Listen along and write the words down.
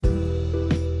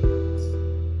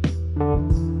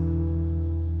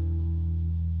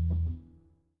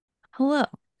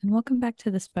and welcome back to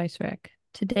the Spice Rack.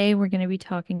 Today we're going to be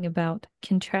talking about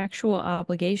Contractual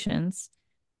Obligations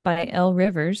by Elle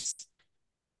Rivers.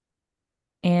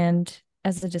 And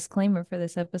as a disclaimer for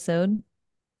this episode,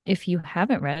 if you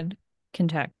haven't read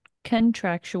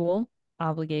Contractual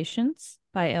Obligations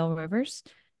by Elle Rivers,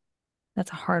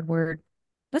 that's a hard word.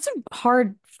 That's a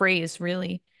hard phrase,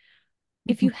 really.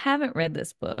 If you haven't read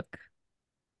this book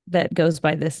that goes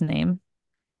by this name,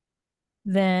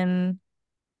 then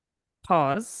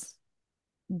pause,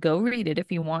 go read it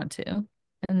if you want to,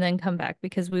 and then come back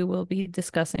because we will be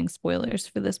discussing spoilers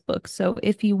for this book. So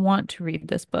if you want to read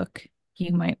this book,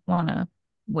 you might want to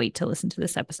wait to listen to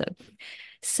this episode.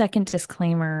 Second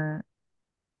disclaimer,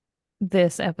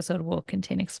 this episode will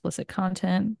contain explicit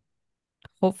content,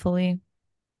 hopefully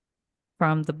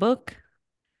from the book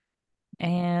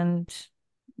and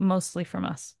mostly from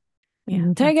us. Yeah,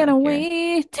 Take that's it accurate.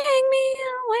 away. Take me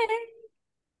away.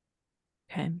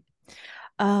 Okay.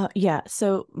 Yeah,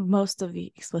 so most of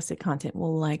the explicit content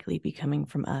will likely be coming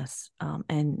from us,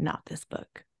 and not this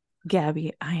book.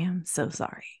 Gabby, I am so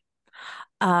sorry.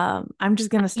 I'm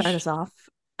just gonna start us off.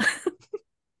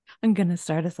 I'm gonna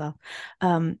start us off.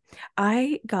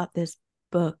 I got this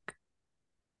book,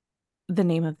 the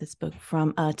name of this book,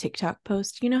 from a TikTok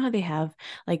post. You know how they have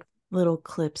like little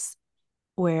clips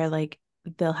where like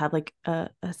they'll have like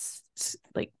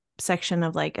like section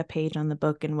of like a page on the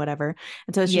book and whatever.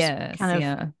 And so it's just Yes, kind of,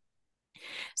 yeah.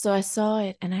 so I saw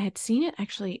it and I had seen it,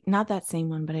 actually not that same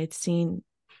one, but I'd seen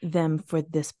them for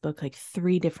this book like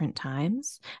three different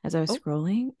times as I was Oh,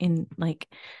 scrolling in, like,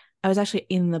 I was actually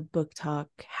in the book talk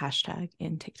hashtag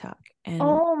in TikTok. And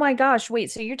oh my gosh. Wait,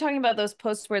 so you're talking about those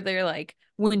posts where they're like,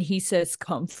 when he says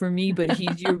come for me, but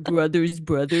he's your brother's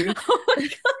brother? oh my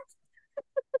God,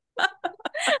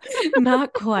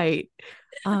 not quite.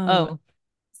 Um, Oh,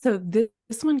 so this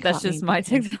one that's caught me just my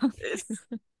because TikTok. this,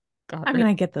 Got I mean, it.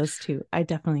 I get those too. I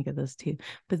definitely get those too.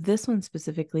 But this one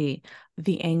specifically,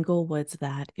 the angle was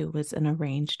that it was an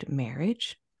arranged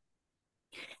marriage.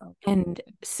 And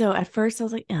so at first I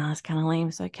was like, oh, it's kind of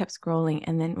lame. So I kept scrolling.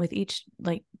 And then with each,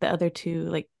 like the other two,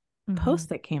 like Hmm. posts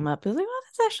that came up, I was like, well,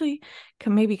 that's actually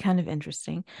maybe kind of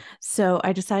interesting. So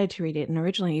I decided to read it. And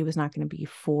originally it was not going to be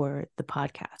for the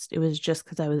podcast. It was just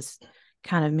because I was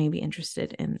kind of maybe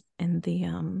interested in the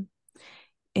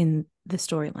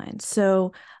storyline.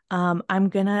 So I'm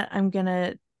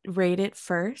gonna rate it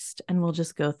first and we'll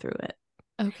just go through it.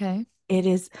 Okay. It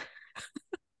is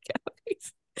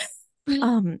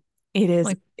um it is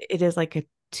Like, it is like a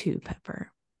two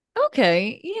pepper.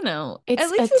 okay, at It's a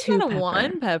least it's two not a pepper.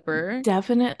 one pepper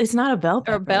Definite. It's not a bell or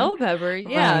pepper. bell pepper.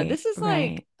 Yeah, Right, this is like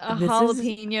right. a This is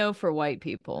jalapeno for white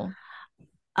people.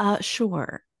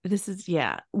 sure. This is,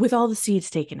 yeah, with all the seeds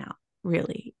taken out,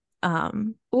 really.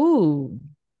 Um Ooh,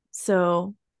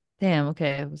 so damn.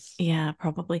 Okay, I was, yeah,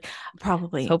 probably was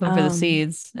probably. hoping for the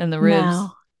seeds and the ribs,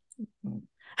 Now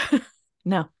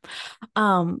no.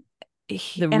 Um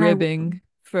the and I ribbing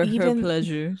for her even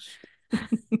pleasure.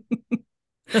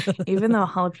 even though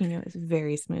jalapeno is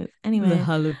very smooth. The Anyways,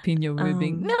 jalapeno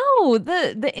ribbing. um No,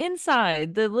 the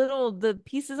inside, the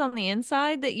pieces on the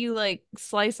inside that you like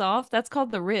slice off, that's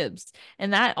called the ribs.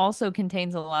 And that also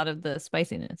contains a lot of the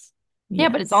spiciness. Yeah,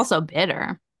 but it's yes, also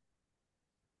bitter.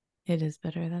 it is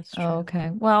bitter. That's Oh, true. okay.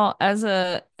 Well, as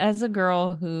a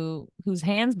girl whose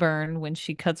hands burn when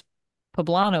she cuts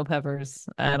poblano peppers,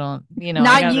 I don't, I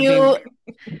Not gotta be you,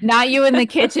 not you in the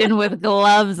kitchen with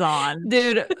gloves on.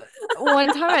 dude.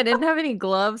 One time I didn't have any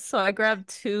gloves, so I grabbed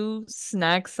two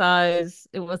snack size,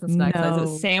 it wasn't snack size, it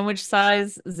was No. sandwich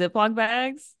size Ziploc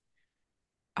bags.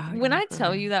 Oh, When you're I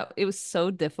tell you gross. that it was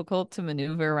so difficult to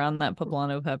maneuver around that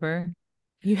poblano pepper,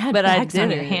 You had but I bags on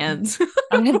did your it. hands.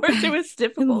 I Of had course, it bags, was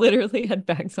difficult. literally had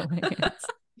bags on my hands.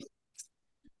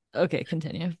 Okay,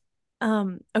 continue.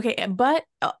 Okay, but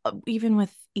even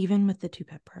with the two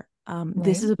pepper, this Right.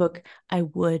 is a book I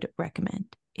would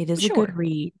recommend. It is a good Sure.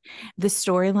 read. The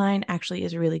storyline actually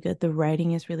is really good. The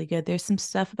writing is really good. There's some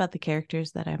stuff about the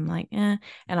characters that I'm like, and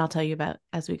I'll tell you about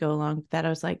as we go along. That I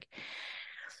was like,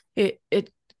 it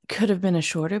could have been a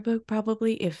shorter book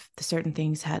probably if the certain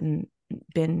things hadn't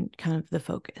been kind of the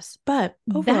focus. But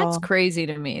That's overall, crazy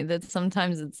to me that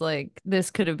sometimes it's like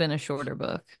this could have been a shorter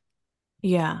book.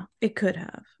 yeah, it could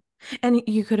have. And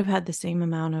you could have had the same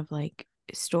amount of like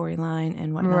storyline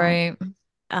and whatnot. Right.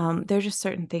 There's just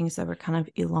certain things that were kind of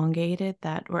elongated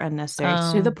that were unnecessary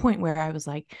to the Um, point where I was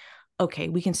like, okay,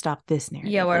 we can stop this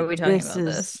yeah, narrative. why are Like, we talking this about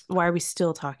is, this? why are we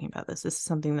still talking about this? This is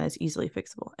something that is easily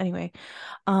fixable. Anyway,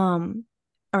 um,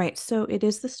 all right, so it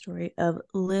is the story of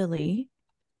Lily,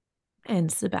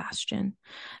 and Sebastian.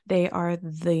 They are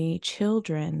the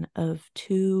children of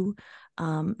two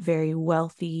very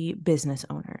wealthy business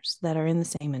owners that are in the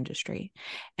same industry.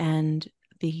 And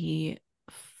the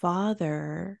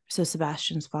father, so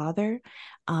Sebastian's father,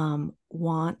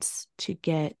 wants to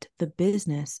get the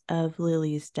business of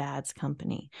Lily's dad's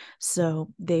company.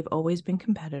 So they've always been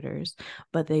competitors,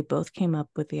 but they both came up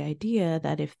with the idea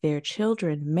that if their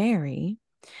children marry,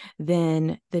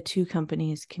 then the two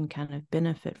companies can kind of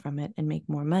benefit from it and make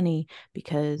more money,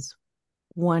 because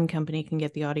one company can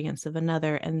get the audience of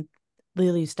another, and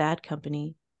Lily's dad's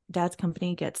company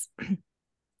gets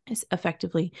is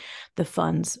effectively the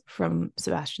funds from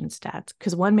Sebastian's dad's,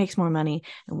 because one makes more money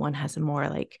and one has a more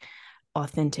like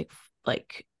authentic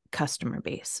like customer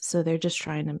base. So they're just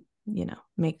trying to,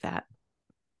 make that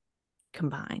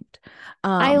combined.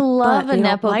 I But love a they don't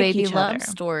Nepo like baby each love other.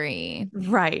 story.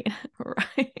 Right.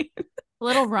 Right.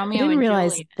 Little I Romeo didn't and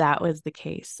realize Juliet. that was the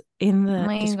case. In Oh the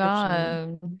my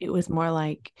description, God. it was more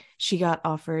like she got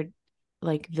offered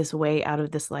like this way out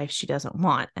of this life she doesn't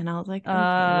want. And I was like, okay,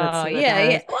 let's see what Yeah,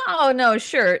 that yeah. is. Oh no,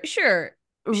 sure. Right.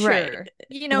 Sure.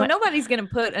 What? Nobody's gonna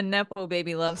put a Nepo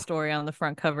baby love story on the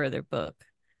front cover of their book,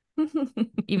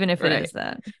 even if it Right. is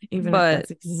that. Even if But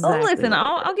that's exactly listen, what it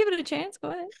I'll is. give it a chance. Go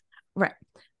ahead. Right.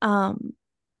 Um,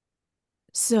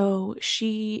 So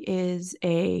she is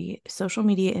a social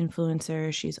media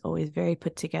influencer. She's always very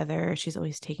put together. She's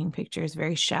always taking pictures,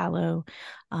 very shallow,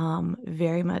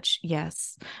 very much,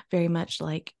 yes, very much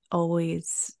like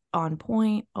always on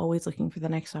point, always looking for the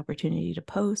next opportunity to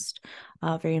post,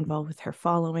 very involved with her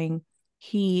following.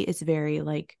 He is very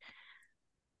like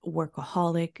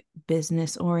workaholic,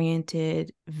 business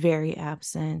oriented, very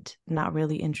absent, not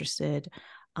really interested,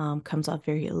 comes off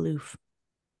very aloof.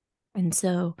 And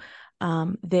so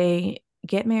they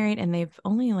get married, and they've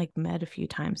only like met a few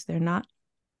times. They're not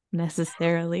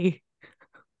necessarily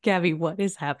Gabby, what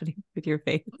is happening with your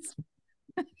face?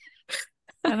 I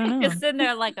don't Just know. sitting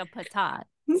there like a patat.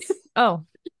 Oh,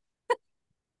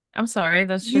 I'm sorry.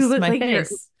 That's You just look my like you're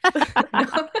face.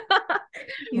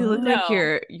 you look like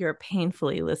No. you're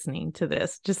painfully listening to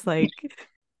this. Just like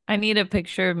I need a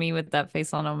picture of me with that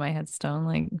face on my headstone,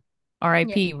 like Yeah.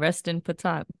 R.I.P. Rest in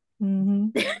Patat.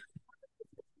 mhm.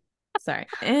 Sorry.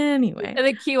 Anyway. And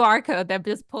the QR code that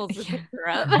just pulls the picture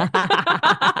up.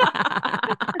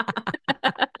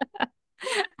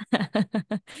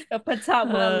 A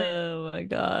patat well lit. Oh my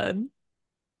God.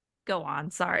 Go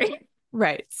on. Sorry.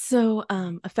 Right. So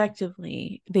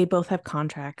effectively they both have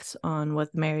contracts on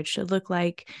what the marriage should look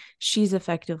like. She's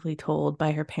effectively told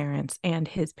by her parents and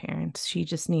his parents she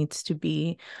just needs to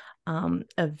be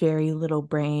a very little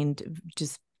brained,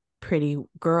 just pretty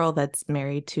girl that's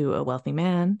married to a wealthy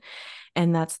man.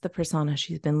 And that's the persona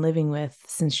she's been living with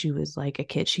since she was like a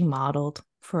kid. She modeled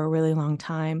for a really long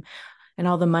time, and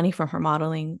all the money from her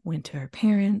modeling went to her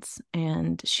parents,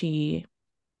 and she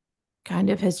kind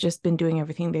of has just been doing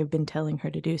everything they've been telling her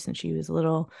to do since she was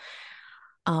little.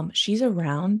 She's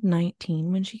around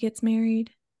 19 when she gets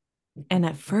married. And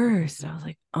at first I was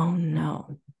like, oh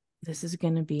no, this is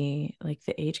going to be like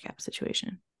the age gap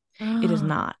situation. It is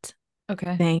not.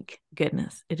 Okay. Thank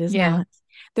goodness. It is Yeah. not.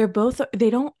 They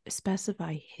don't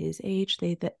specify his age.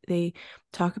 They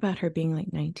talk about her being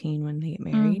like 19 when they get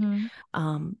married.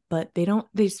 Mm-hmm. But they don't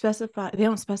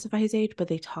specify his age, but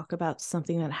they talk about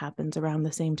something that happens around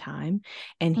the same time.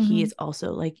 And he Mm-hmm. is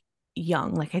also like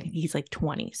young. Like I think he's like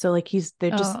 20. So like Oh,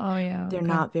 yeah. they're Okay.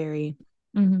 not very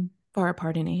Mm-hmm. far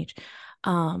apart in age.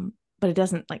 But it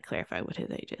doesn't like clarify what his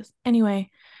age is.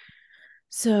 Anyway,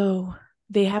 so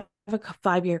they have a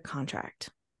 5-year contract.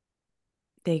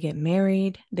 They get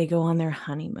married, they go on their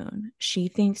honeymoon. She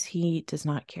thinks he does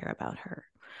not care about her.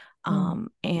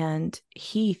 And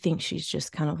he thinks she's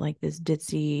just kind of like this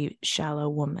ditzy, shallow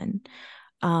woman.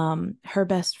 Her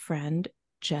best friend,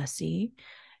 Jessie,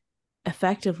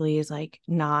 effectively is like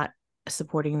not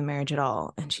supporting the marriage at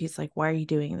all. And she's like, why are you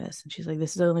doing this? And she's like,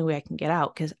 this is the only way I can get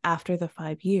out, because after the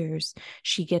 5 years,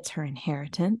 she gets her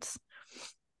inheritance.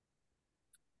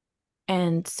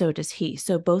 And so does he.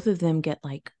 So both of them get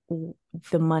like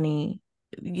the money,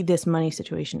 this money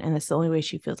situation. And that's the only way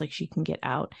she feels like she can get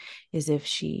out, is if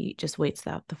she just waits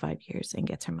out the 5 years and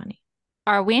gets her money.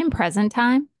 Are we in present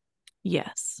time?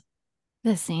 Yes.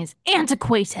 This seems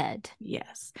antiquated.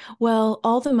 Yes. Well,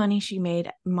 all the money she made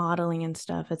modeling and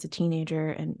stuff as a teenager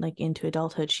and like into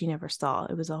adulthood, she never saw.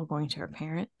 It was all going to her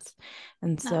parents.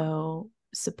 And so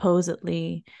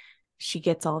supposedly she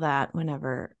gets all that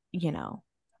whenever,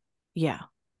 yeah.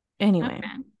 Anyway, Okay.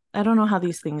 I don't know how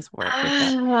these things work with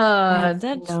that. I have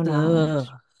That's no knowledge.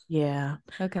 Yeah.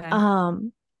 Okay.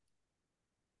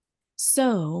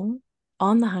 So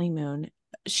on the honeymoon,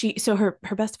 her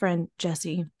best friend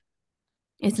Jessie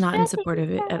is not in support of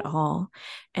it at all,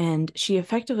 and she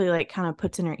effectively like kind of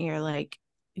puts in her ear like,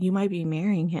 you might be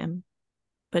marrying him,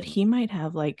 but he might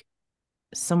have like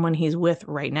someone he's with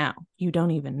right now. You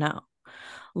don't even know.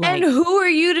 And Like, who are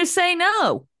you to say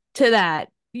no to that?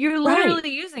 You're right.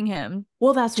 literally using him.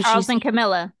 Well, that's what Charles she's. and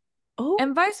Camilla. Oh,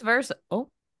 And vice versa. Oh,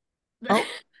 oh,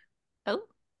 Oh,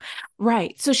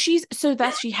 right. So she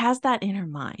has that in her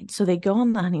mind. So they go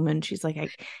on the honeymoon. She's like,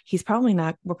 we're probably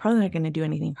not going to do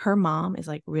anything. Her mom is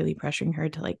like really pressuring her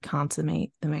to like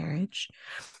consummate the marriage,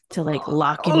 to like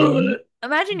lock it in.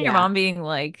 imagine your mom being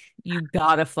like, you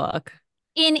gotta fuck.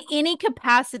 in any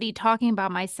capacity, talking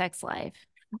about my sex life.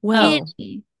 Well,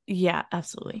 Any. yeah,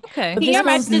 absolutely. Okay. But Can you this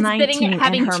girl's imagine just sitting 19 and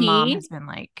having tea? her mom has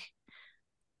Like,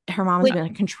 been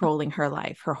like controlling her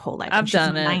life her whole life. I've And she's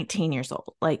done it. 19 years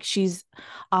old. Like, she's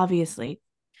obviously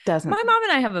doesn't. My mom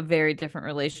and I have a very different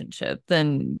relationship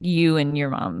than you and your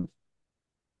mom.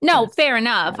 no, Yes. fair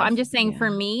enough. Yes. I'm just saying, Yeah. for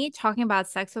me, talking about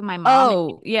sex with my mom,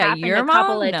 Oh, yeah, happened your a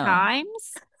couple mom? of No.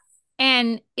 times,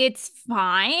 and it's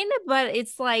fine, but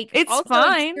it's like It's also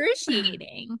fine.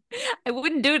 excruciating. I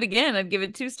wouldn't do it again. I'd give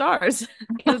it 2 stars.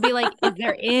 It would be like, is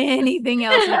there anything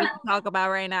else we can talk about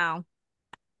right now?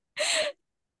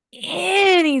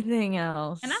 Anything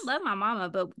else? And I love my mama,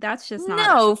 but that's just not.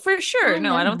 No, for sure. I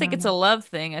No, I love don't my think it's a mama. love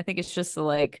thing. I think it's just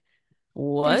like,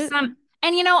 There's what? some,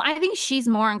 and you know, I think she's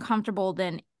more uncomfortable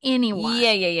than anyone.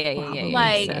 Probably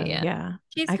Like, so. Yeah.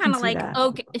 she's I can kind of see like, that.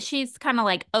 okay. She's kind of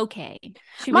like, okay.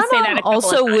 She My would say that mom a couple of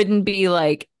also times. wouldn't be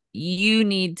like, you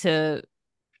need to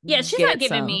Yeah, she's not get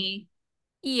giving some. me.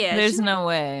 Yeah, There's she's not no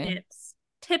way. giving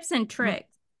tips and tricks.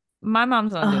 My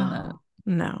mom's not doing that. Oh,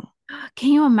 no.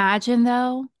 Can you imagine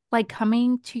though, like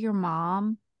coming to your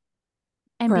mom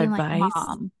and For being like, advice.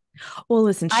 "Mom, Well,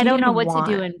 listen, I she don't know didn't what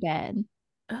to do want. in bed."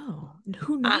 Oh, no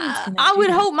one's gonna I do would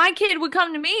that. hope my kid would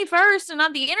come to me first and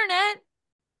not the internet.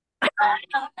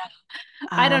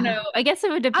 I don't know. I guess it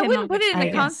would I depend on wouldn't the put it in I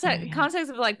the guess so, context yeah.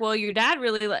 context of like, well, your dad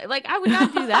really like I would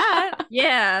not do that.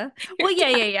 Yeah. Well,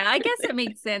 yeah. I guess it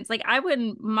makes sense. Like, I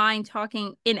wouldn't mind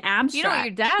talking in You know what your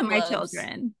abstract dad to my loves.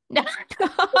 children.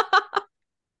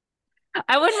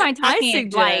 I wouldn't mind I talking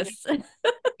suggest.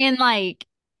 in like,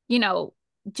 you know,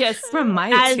 just From my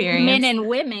as men experience. and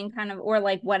women kind of, or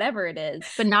like whatever it is,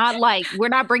 but not like we're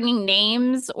not bringing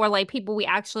names or like people we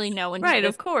actually know into Right, this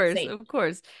of course, conversation. of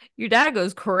course. Your dad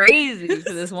goes crazy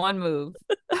for this one move.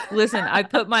 Listen, I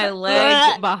put my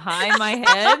leg behind my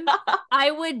head.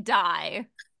 I would die.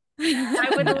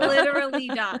 I would literally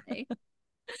die.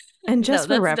 And just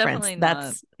No, for that's reference, definitely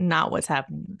that's not what's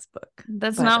happening in this book.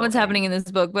 That's by not the what's way. happening in this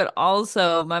book, but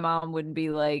also my mom wouldn't be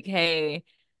like, "Hey,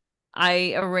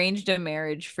 I arranged a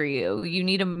marriage for you. You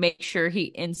need to make sure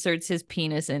he inserts his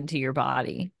penis into your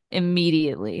body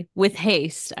immediately with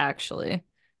haste, actually."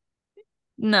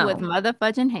 With No.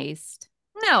 motherfudging haste.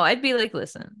 No, I'd be like,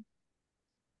 "Listen,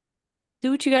 do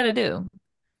what you got to do."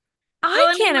 Well, I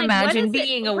I mean, can't like, what imagine is it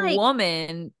being a like?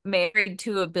 woman married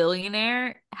to a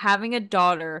billionaire, having a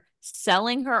daughter,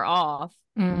 selling her off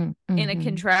in a Mm-hmm.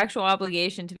 contractual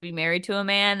obligation to be married to a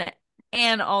man,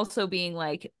 and also being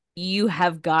like, you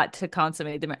have got to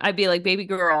consummate the marriage. I'd be like, baby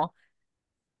girl,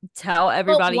 tell But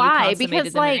everybody you why?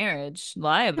 consummated the marriage.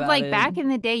 Lie about it. Back in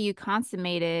the day, you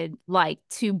consummated like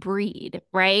to breed,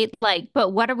 right? Like, but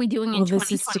what are we doing in Well,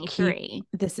 this is to keep 2023?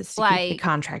 the Like,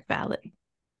 contract valid.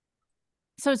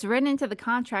 so it's written into the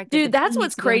contract that the Dude, kid that's what's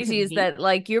needs to go into crazy the is that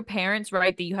like your parents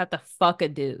write that you have to fuck a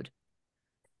dude.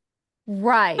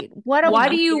 right. What a Why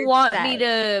do you weird want me set.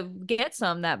 to get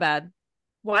some that bad?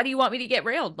 Why do you want me to get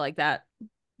railed like that?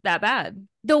 That bad?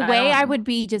 The I way I don't. would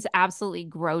be just absolutely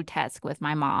grotesque with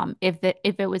my mom if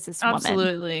it was this woman.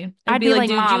 Absolutely. I'd I'd be be like, like,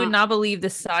 dude, you would Mom, not believe the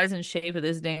size and shape of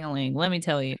this dangling. Let me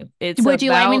tell you. It's would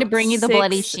you like me to about bring you the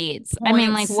bloody 6 sheets? I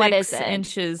mean, point like, what is six it?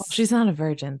 inches. Well, she's not a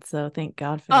virgin, so thank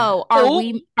God for Oh,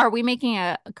 that. are we making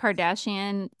a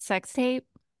Kardashian sex tape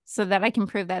so that I can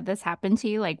prove that this happened to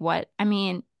you? Like what? I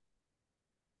mean,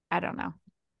 I don't know.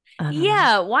 I don't know.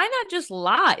 Yeah, why not just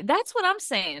lie? That's what I'm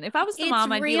saying. If I was the It's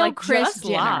mom, I'd be real like, Kris just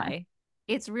Jenner. lie.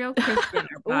 It's real Kris Jenner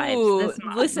vibes. Ooh, This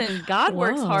mom. listen, God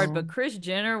works hard, but Whoa. Kris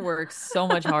Jenner works so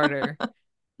much harder. It's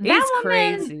That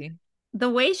woman, crazy. the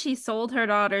way she sold her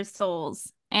daughter's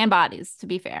souls and bodies, to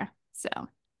be fair. So,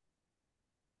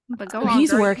 but go on.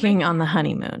 He's girl, working on the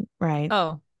honeymoon, right?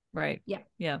 Oh, right. Yeah.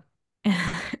 Yeah.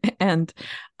 and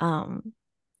um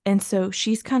and so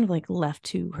she's kind of like left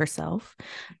to herself.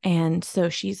 And so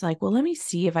she's like, well, let me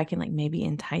see if I can like maybe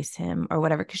entice him or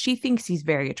whatever, because she thinks he's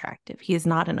very attractive. He is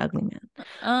not an ugly man.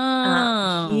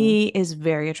 Oh. He is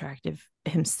very attractive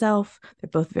himself. They're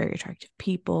both very attractive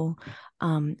people.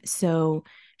 So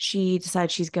She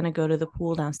decides she's going to go to the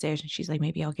pool downstairs, and she's like,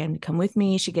 maybe I'll get him to come with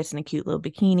me. She gets in a cute little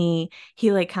bikini.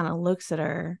 He like kind of looks at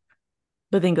her,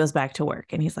 but then goes back to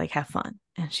work, and he's like, have fun.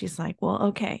 And she's like, well,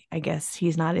 okay, I guess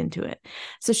he's not into it.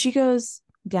 So she goes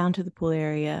down to the pool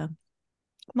area,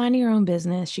 minding her own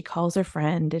business. She calls her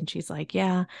friend, and she's like,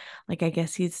 yeah, like I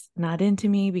guess he's not into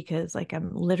me because like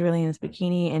I'm literally in this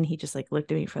bikini, and he just like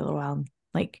looked at me for a little while and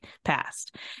like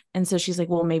passed. And so she's like,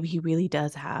 well, maybe he really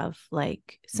does have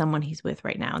like someone he's with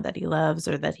right now that he loves,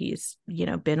 or that he's, you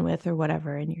know, been with or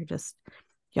whatever, and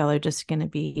y'all are just gonna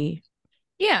be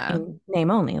Yeah. in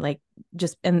name only, like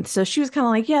just. And so she was kind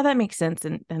of like, yeah, that makes sense,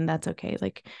 and that's okay.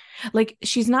 Like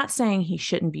she's not saying he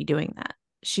shouldn't be doing that.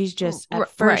 She's just, at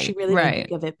first she Right. really didn't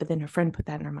think Right. of it, but then her friend put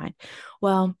that in her mind.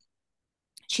 Well,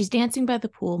 she's dancing by the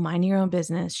pool, minding her own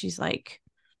business. She's like,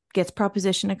 gets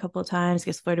propositioned a couple of times,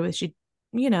 gets flirted with. She,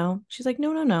 you know, she's like,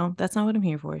 no, no, no, that's not what I'm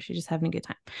here for. She's just having a good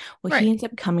time. Well, he Right. ends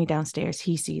up coming downstairs.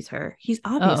 He sees her. He's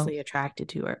Oh. obviously attracted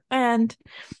to her. And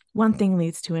one thing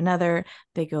leads to another.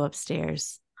 They go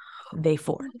upstairs. They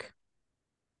fork.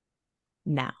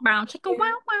 Now, Wow, chicka, here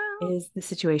wow, wow. is the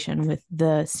situation with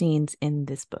the scenes in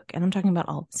this book. And I'm talking about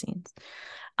all the scenes.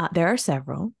 There are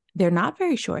several. They're not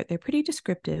very short. They're pretty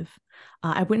descriptive.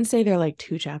 I wouldn't say they're like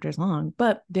 2 chapters long,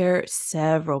 but they're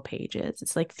several pages.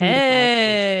 It's like 3 to 5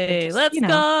 pages. They're Hey, just, let's you know,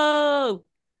 go.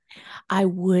 I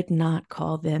would not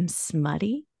call them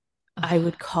smutty. I Ugh,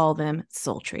 would call them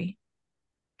sultry.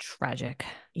 tragic.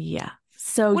 Yeah.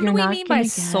 So What do you're we not mean by going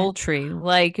to get, sultry?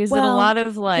 Like, is it a well, lot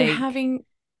of you're like, having,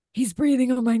 he's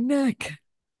breathing on my neck?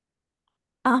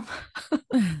 um,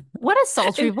 What a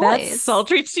sultry if that's voice.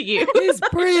 sultry to you. He's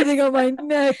breathing on my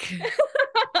neck.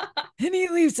 And he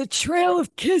leaves a trail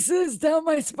of kisses down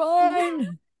my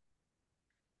spine.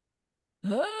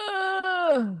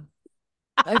 Ah,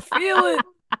 I feel it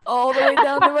all the way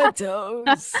down to my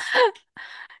toes.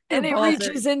 Your And it balls are.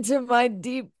 reaches into my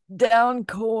deep down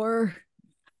core.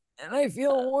 And I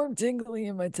feel a warm tingly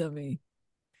in my tummy.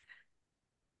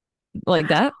 Like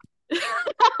that?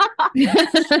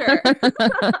 Sure.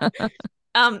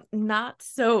 Not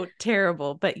so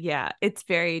terrible, but yeah, it's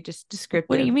very just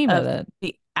What do you descriptive mean by of that?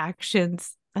 the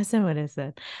actions. I said what I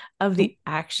said, of Oop. the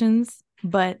actions,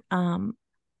 but and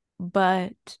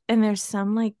there's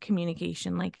some like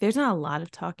communication, like there's not a lot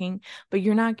of talking, but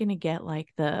you're not gonna get like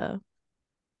the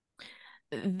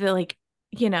like,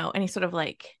 you know, any sort of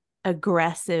like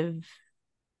aggressive,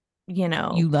 you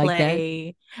know, You like that?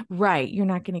 play. Right. You're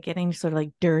not going to get any sort of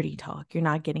like dirty talk. You're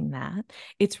not getting that.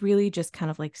 It's really just kind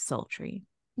of like sultry.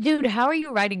 Dude, how are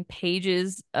you writing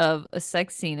pages of a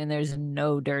sex scene and there's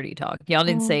no dirty talk? Y'all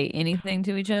didn't Oh, say anything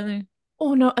to each other?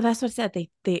 oh no, that's what I said.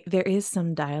 They there is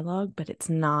some dialogue, but it's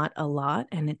not a lot,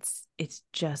 and it's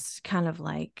just kind of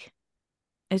like,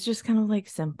 it's just kind of like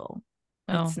simple.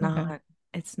 Oh, okay.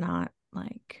 It's not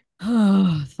like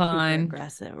Oh, super fine.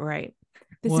 aggressive, right?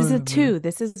 This is a Whatever. two.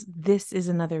 This is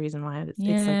another reason why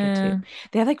it's like a two. Yeah.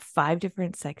 They have like 5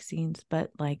 different sex scenes,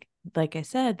 but like I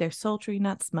said, they're sultry,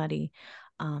 not smutty,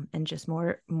 and just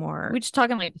more We just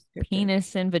talking like descriptive.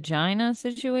 penis and vagina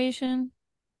situation?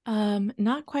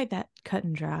 Not quite that cut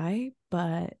and dry,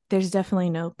 but there's definitely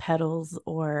no petals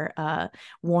or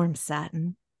warm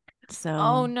satin. Oh,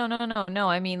 So, no, no, no, no.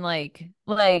 I mean like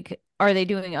are they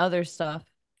doing other stuff?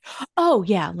 oh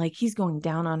yeah, like he's going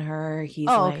down on her. He's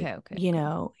Oh, like, okay, okay, you okay.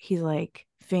 know, he's like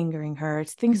fingering her.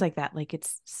 It's things like that. Like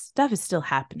it's stuff is still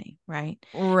happening, right?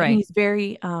 And Right. he's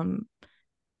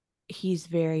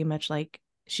very much like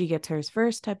she gets hers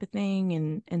first type of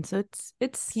thing, and so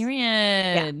it's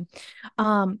yeah. Period.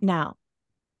 Now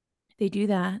they do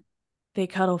that. They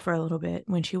cuddle for a little bit.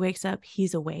 When she wakes up,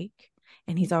 he's awake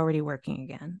and he's already working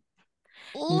again.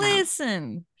 Now,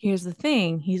 Listen. here's the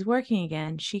thing, he's working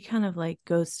again. She kind of like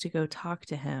goes to go talk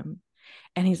to him,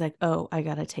 and he's like, oh, I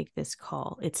gotta take this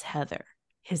call. It's Heather,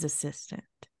 his assistant.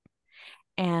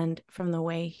 And from the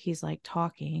way he's like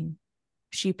talking,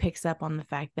 she picks up on the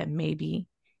fact that maybe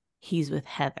he's with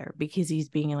Heather, because he's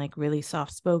being like really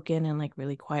soft spoken and like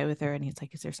really quiet with her. And he's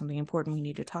like, is there something important we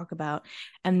need to talk about?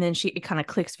 And then it kind of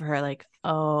clicks for her, like,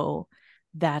 oh,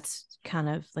 that's kind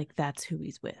of like, that's who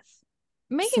he's with.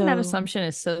 Making that So assumption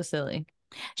is so silly.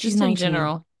 she's Just in 19.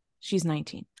 general. She's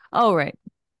 19. Oh, right.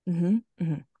 Mm-hmm,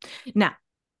 mm-hmm. Now,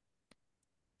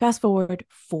 fast forward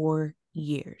 4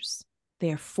 years.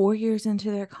 They are 4 years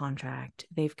into their contract.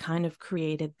 They've kind of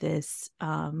created this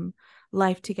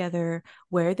life together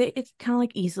where it kind of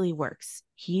like easily works.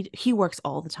 He works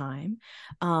all the time.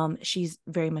 She's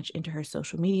very much into her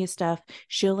social media stuff.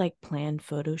 She'll like plan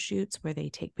photo shoots where they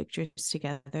take pictures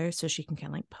together so she can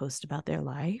kind of like post about their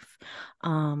life.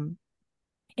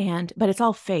 But it's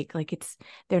all fake. Like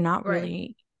they're not Right.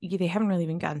 really they haven't really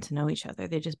even gotten to know each other.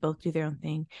 They just both do their own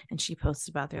thing, and she posts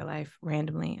about their life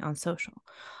randomly on social.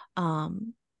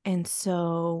 And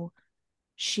so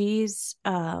she's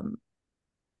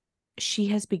she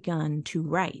has begun to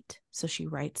write. So she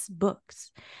writes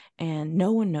books, and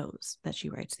no one knows that she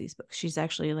writes these books. She's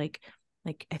actually like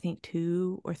I think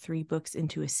 2 or 3 books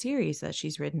into a series that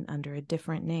she's written under a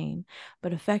different name.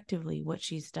 But effectively what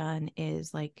she's done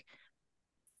is like,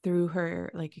 through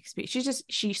her like experience,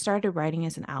 she started writing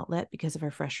as an outlet because of her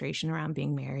frustration around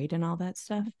being married and all that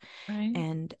stuff. Right.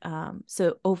 And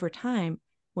so over time,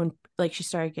 when like she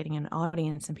started getting an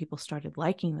audience and people started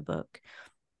liking the book,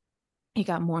 it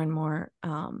got more and more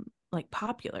like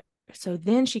popular. So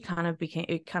then it kind of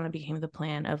became the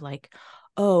plan of like,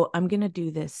 oh, I'm gonna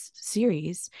do this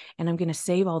series and I'm gonna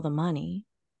save all the money,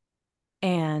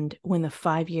 and when the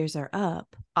 5 years are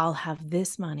up, I'll have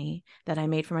this money that I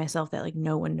made for myself that like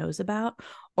no one knows about,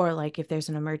 or like if there's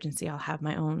an emergency, I'll have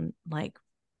my own like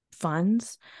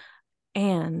funds.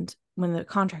 And when the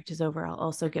contract is over, I'll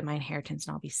also get my inheritance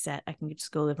and I'll be set. I can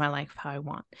just go live my life how I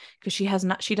want. Because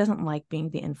she doesn't like being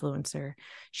the influencer.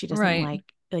 She doesn't Right.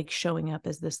 like showing up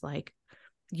as this like,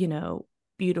 you know,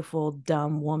 beautiful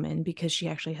dumb woman, because she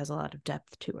actually has a lot of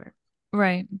depth to her.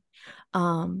 Right.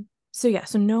 So yeah,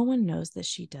 so no one knows that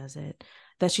she does it,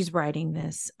 that she's writing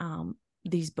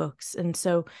these books. And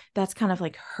so that's kind of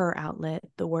like her outlet.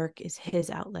 The work is his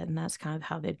outlet, and that's kind of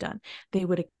how they've done. They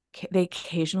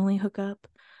occasionally hook up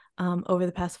over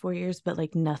the past 4 years, but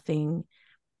like nothing,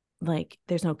 like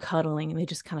there's no cuddling, and they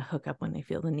just kind of hook up when they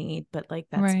feel the need, but like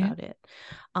that's Right. about it.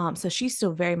 So she's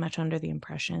still very much under the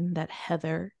impression that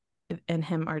Heather and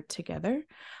him are together,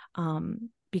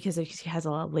 because he has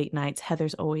a lot of late nights.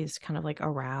 Heather's always kind of like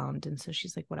around, and so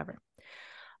she's like, whatever.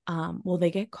 Well,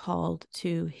 they get called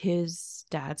to his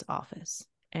dad's office,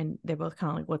 and they're both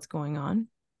kind of like, what's going on?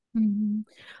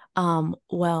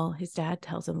 Well, his dad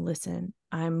tells him, listen,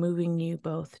 I'm moving you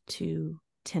both to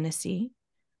Tennessee,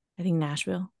 I think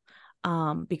Nashville,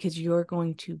 because you're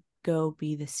going to go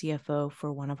be the CFO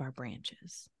for one of our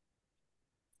branches.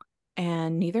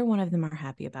 And neither one of them are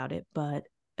happy about it, but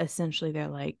essentially they're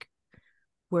like,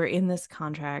 we're in this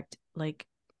contract. Like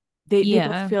they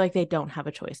both feel like they don't have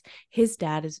a choice. His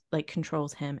dad is like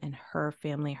controls him, and her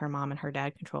family, her mom and her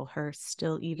dad control her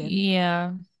still,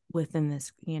 even within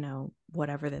this, you know,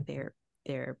 whatever that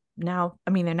they're now,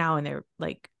 I mean, they're now in their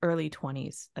like early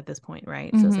 20s at this point,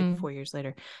 right? So it's like 4 years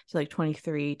later, so like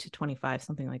 23 to 25,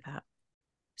 something like that.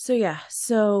 So yeah,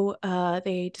 so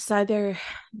they decide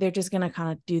they're just gonna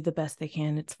kind of do the best they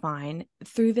can. It's fine.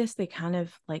 Through this, they kind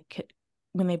of like,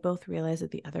 when they both realize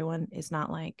that the other one is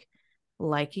not like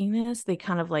liking this, they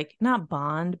kind of like not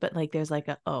bond, but like there's like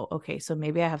oh, okay, so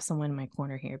maybe I have someone in my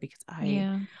corner here, because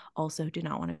I also do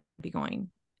not want to be going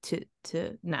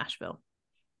to Nashville.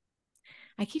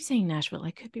 I keep saying Nashville.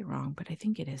 I could be wrong, but I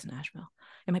think it is Nashville.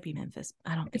 It might be Memphis.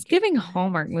 I don't It's think giving a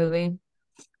Hallmark movie.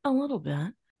 A little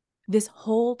bit. This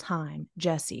whole time,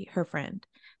 Jessie, her friend,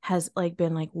 has like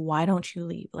been like, why don't you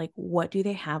leave? Like, what do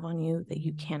they have on you that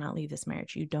you cannot leave this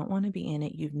marriage? You don't want to be in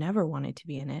it. You've never wanted to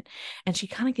be in it. And she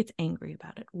kind of gets angry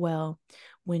about it. Well,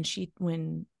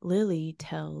 when Lily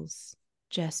tells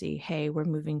Jessie, hey, we're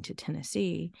moving to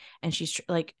Tennessee, and she's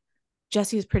like,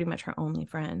 Jessie is pretty much her only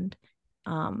friend.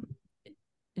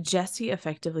 Jessie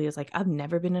effectively is like, I've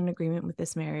never been in agreement with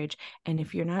this marriage, and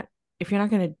if you're not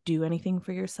going to do anything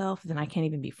for yourself, then I can't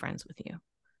even be friends with you.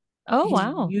 Oh,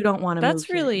 Because wow. you don't want to move That's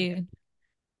here really either.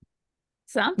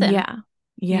 something.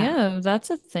 Yeah, that's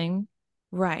a thing.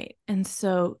 right. And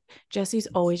so Jessie's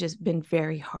always just been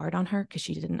very hard on her, because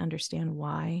she didn't understand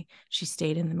why she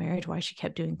stayed in the marriage, why she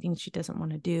kept doing things she doesn't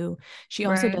want to do. She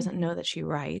also Right. doesn't know that she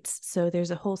writes, so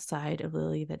there's a whole side of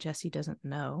Lily that Jessie doesn't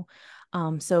know.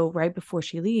 So right before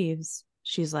she leaves,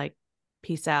 she's like,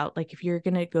 peace out. Like, if you're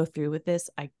gonna go through with this,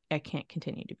 I can't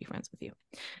continue to be friends with you.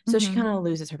 So she kind of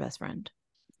loses her best friend.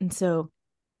 And so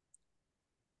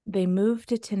they move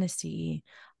to Tennessee,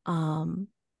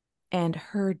 and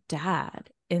her dad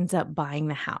ends up buying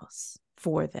the house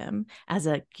for them as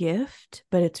a gift,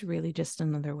 but it's really just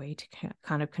another way to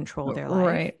kind of control their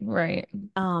life. Right.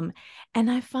 And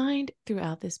I find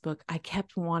throughout this book, I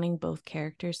kept wanting both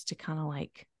characters to kind of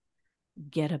like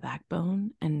get a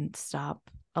backbone and stop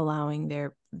allowing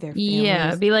their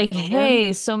families Be like, to control them.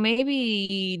 hey, so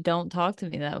maybe don't talk to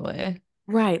me that way.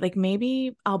 Right. Like,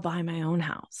 maybe I'll buy my own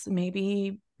house.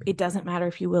 Maybe it doesn't matter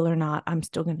if you will or not. I'm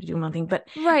still going to do nothing.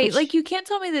 Right. Like, you can't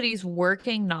tell me that he's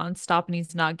working nonstop and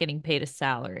he's not getting paid a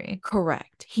salary.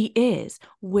 correct. He is,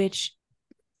 which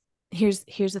here's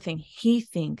the thing. He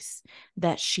thinks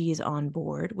that she's on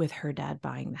board with her dad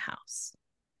buying the house.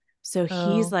 So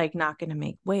he's Oh. like not going to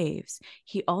make waves.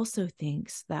 He also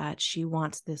thinks that she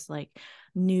wants this like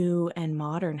new and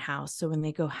modern house. So when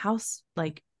they go house,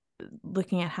 like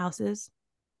looking at houses,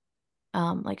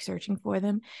 like searching for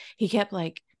them, he kept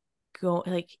like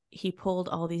he pulled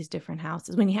all these different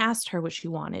houses. When he asked her what she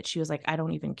wanted, she was like, I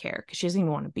don't even care, because she doesn't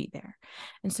even want to be there.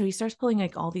 And so he starts pulling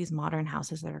like all these modern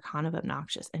houses that are kind of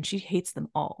obnoxious, and she hates them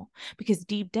all because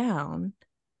deep down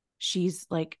she's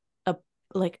like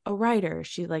a writer.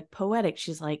 She's like poetic.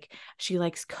 She's like, she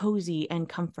likes cozy and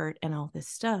comfort and all this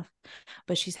stuff,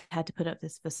 but she's had to put up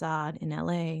this facade in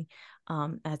LA,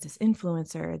 as this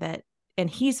influencer that, and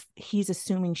he's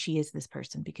assuming she is this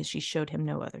person because she showed him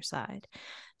no other side.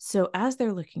 So as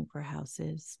they're looking for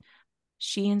houses,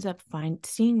 she ends up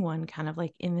seeing one kind of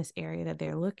like in this area that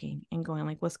they're looking and going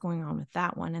like, what's going on with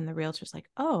that one? And the realtor's like,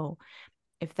 oh,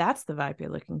 if that's the vibe you're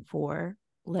looking for,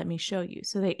 let me show you.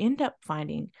 So they end up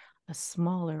finding a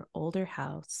smaller, older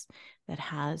house that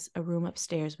has a room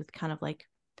upstairs with kind of like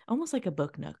almost like a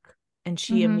book nook. And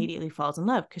she Mm-hmm. immediately falls in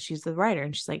love because she's the writer,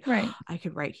 and she's like, Right. I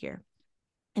could write here.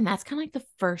 And that's kind of like the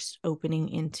first opening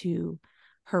into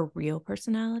her real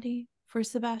personality for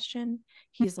Sebastian.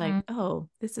 He's like, Mm-hmm. oh,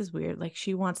 this is weird. Like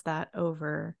she wants that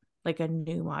over like a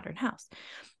new modern house.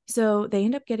 So they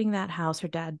end up getting that house. Her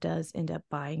dad does end up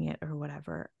buying it or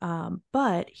whatever.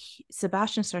 But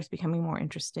Sebastian starts becoming more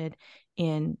interested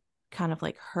in kind of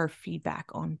like her feedback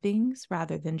on things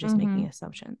rather than just Mm-hmm. making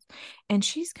assumptions. And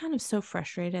she's kind of so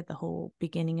frustrated at the whole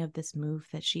beginning of this move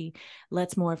that she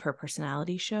lets more of her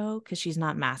personality show because she's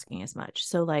not masking as much.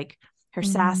 So like her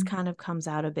sass Mm-hmm. kind of comes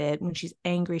out a bit. When she's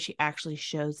angry, she actually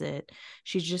shows it.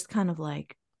 She's just kind of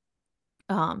like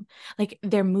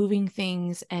they're moving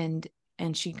things, and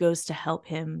she goes to help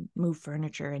him move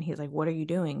furniture, and he's like, what are you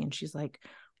doing? And she's like,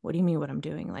 what do you mean what I'm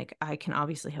doing? Like, I can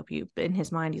obviously help you. But in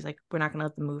his mind, he's like, we're not gonna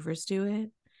let the movers do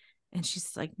it. And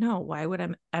she's like, no, why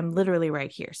would I'm literally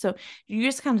right here. So you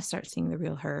just kind of start seeing the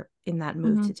real her in that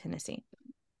move Mm-hmm. to Tennessee.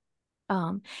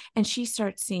 And she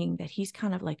starts seeing that he's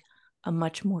kind of like a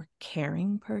much more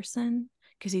caring person,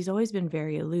 because he's always been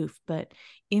very aloof, but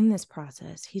in this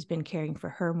process he's been caring for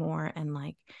her more, and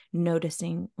like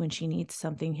noticing when she needs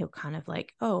something, he'll kind of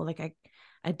like, oh, like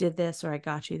I did this, or I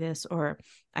got you this, or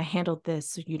I handled this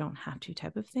so you don't have to,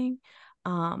 type of thing.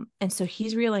 And so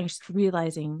he's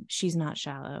realizing she's not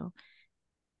shallow,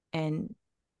 and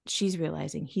she's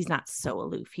realizing he's not so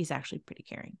aloof, he's actually pretty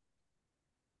caring.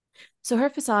 So her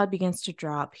facade begins to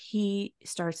drop. He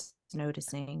starts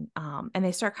noticing, and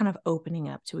they start kind of opening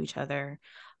up to each other.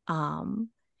 Um,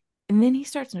 and then he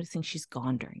starts noticing she's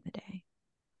gone during the day.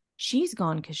 She's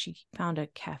gone because she found a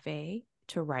cafe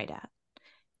to write at.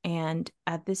 And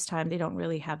at this time, they don't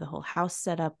really have the whole house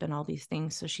set up and all these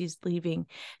things. So she's leaving.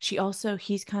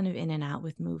 He's kind of in and out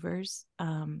with movers,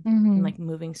 and Mm-hmm. like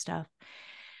moving stuff.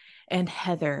 And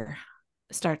Heather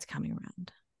starts coming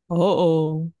around.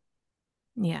 Oh,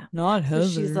 Yeah. not So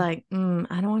she's Heather. like, I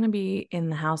don't want to be in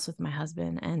the house with my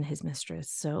husband and his mistress.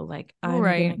 So like I'm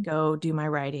Right. gonna go do my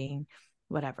writing,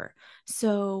 whatever.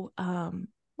 So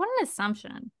What an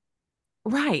assumption.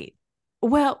 right.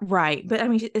 Well, right. But I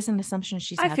mean, it's an assumption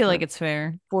she's I had feel like for it's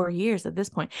fair. 4 years at this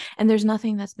point. And there's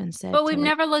nothing that's been said But to we've like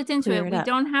never looked into clear it. it We up.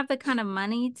 don't have the kind of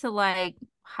money to like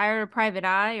hire a private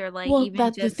eye or like Well, even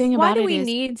that's the just thing Why about do it we is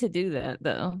need to do that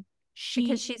though?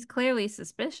 because she she's clearly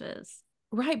suspicious.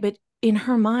 right, but in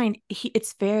her mind,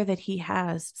 it's fair that he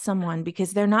has someone,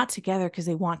 because they're not together because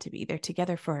they want to be. They're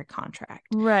together for a contract.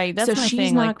 Right. So That's my she's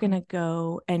thing. Like, not going to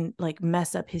go and like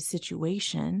mess up his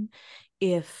situation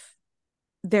if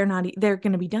they're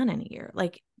going to be done in a year.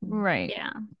 Like right.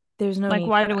 Yeah, there's no Like, need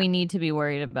why for do that. we need to be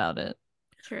worried about it?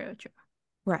 true, true.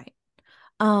 Right.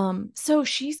 So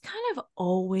she's kind of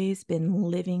always been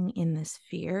living in this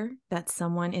fear that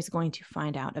someone is going to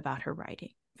find out about her writing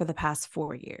for the past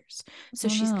 4 years. So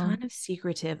Oh she's no. kind of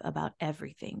secretive about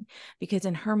everything, because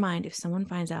in her mind, if someone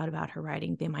finds out about her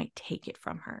writing, they might take it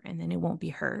from her and then it won't be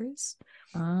hers.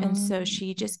 And so Um,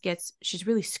 she's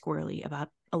really squirrely about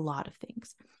a lot of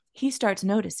things. He starts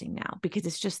noticing now because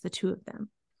it's just the two of them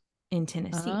in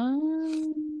Tennessee.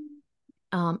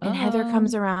 um, And Heather uh-oh.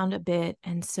 comes around a bit.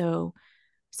 And so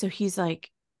he's like,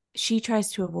 she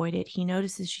tries to avoid it. He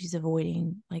notices she's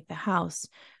avoiding like the house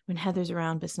when Heather's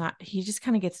around, but it's not, he just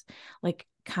kind of gets like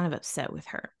kind of upset with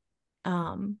her.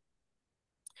 Um,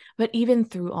 but even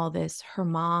through all this, her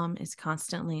mom is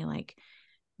constantly like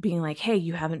being like, hey,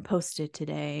 you haven't posted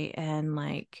today. And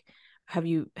like, have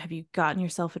you gotten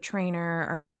yourself a trainer,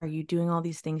 or are you doing all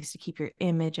these things to keep your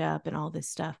image up and all this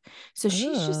stuff? So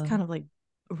she's just Ugh. kind of like,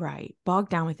 right, bogged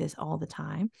down with this all the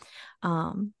time.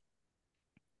 Um,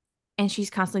 and she's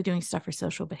constantly doing stuff for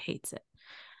social but hates it.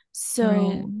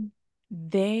 Right. So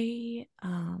they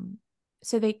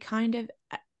so they kind of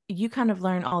you kind of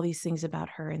learn all these things about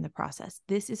her in the process.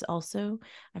 This is also,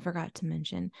 I forgot to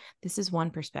mention, this is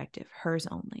one perspective, hers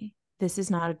only. This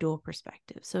is not a dual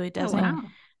perspective. So it Oh, doesn't wow.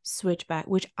 switch back,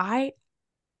 which I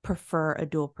prefer a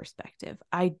dual perspective.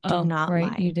 I do Oh, not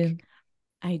right, you like do.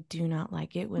 I do not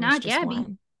like it when it's Not just Gabby.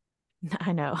 one.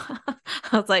 I know.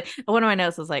 I was like, one of my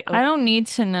notes was like, I oh, don't need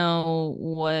to know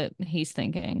what he's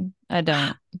thinking. I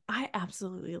don't. I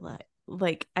absolutely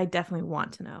like I definitely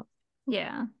want to know.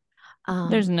 Yeah.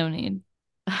 There's Um no need.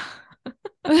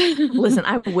 Listen,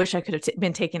 I wish I could have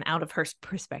been taken out of her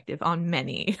perspective on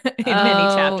many in many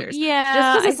Oh, chapters. Just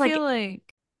yeah. because I it's feel like like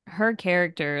her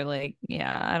character, like,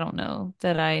 yeah, I don't know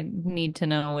that I need to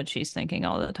know what she's thinking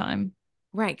all the time.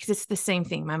 right, because it's the same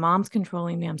thing. My mom's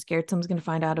controlling me. I'm scared someone's going to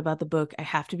find out about the book. I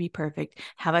have to be perfect.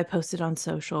 Have I posted on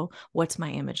social? What's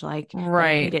my image like? But I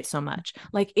hate Right. it so much.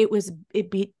 Like it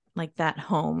beat like that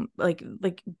home, like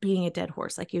being a dead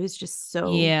horse. Like it was just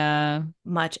so Yeah.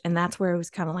 much, and that's where it was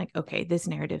kind of like, okay, this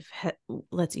narrative,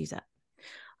 let's ease up.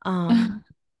 Um,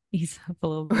 Ease up a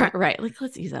little right, bit. right. Like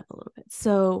let's ease up a little bit.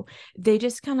 So they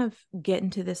just kind of get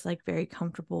into this like very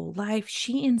comfortable life.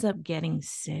 She ends up getting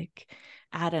sick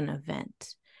at an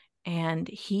event, and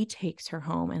he takes her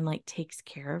home and like takes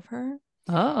care of her.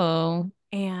 Oh.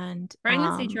 And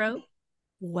Pregnancy trope.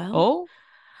 well, Oh.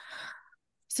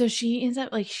 so she ends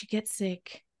up like she gets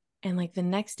sick, and like the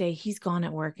next day he's gone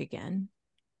at work again.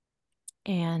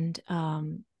 And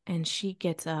she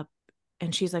gets up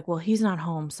and she's like, well, he's not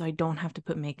home, so I don't have to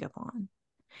put makeup on.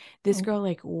 This girl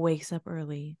like wakes up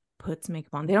early, puts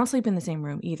makeup on. They don't sleep in the same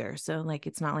room either, so like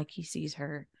it's not like he sees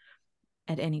her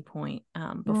at any point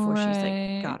before she's like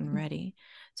Right. gotten ready.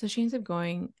 So she ends up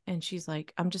going and she's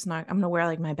like, I'm gonna wear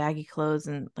like my baggy clothes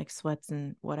and like sweats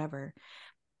and whatever.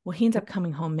 Well, he ends up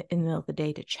coming home in the middle of the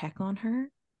day to check on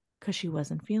her because she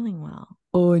wasn't feeling well.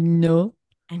 Oh no.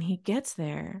 And he gets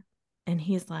there and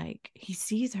he's like, he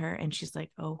sees her and she's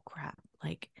like, oh crap,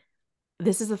 like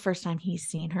this is the first time he's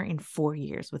seen her in 4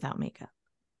 years without makeup,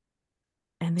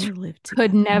 and they live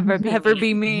Could together. never be Never me.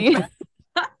 be me.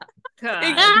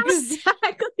 God.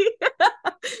 Exactly.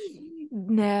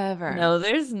 Never. No,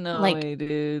 there's no Like way,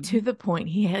 to dude. the point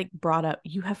he had like brought up,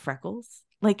 you have freckles.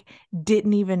 Like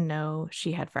didn't even know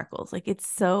she had freckles. Like it's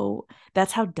so,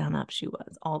 that's how done up she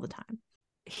was all the time.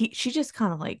 She just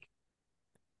kind of like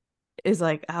is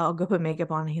like, I'll go put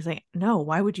makeup on. And he's like, no,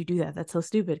 why would you do that? That's so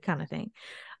stupid, kind of thing.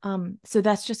 So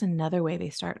that's just another way they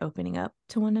start opening up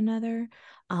to one another.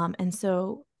 And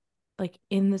so like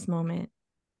in this moment,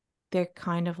 they're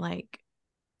kind of like,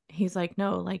 he's like,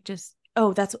 no, like just,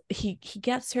 oh, that's, he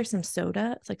gets her some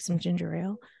soda. It's like some ginger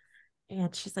ale.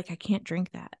 And she's like, I can't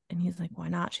drink that. And he's like, why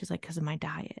not? She's like, because of my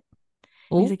diet.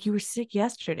 And he's Oh, like, you were sick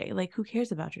yesterday. Like, who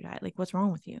cares about your diet? Like, what's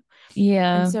wrong with you? And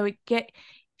yeah. so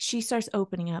she starts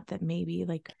opening up that maybe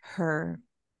like her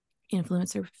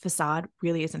influencer facade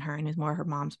really isn't her and is more her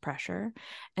mom's pressure.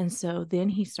 And so then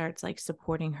he starts like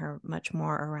supporting her much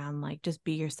more around like, just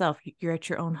be yourself. You're at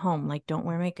your own home. Like, don't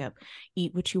wear makeup,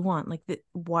 eat what you want. Like,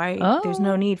 why there's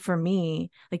no Oh. need for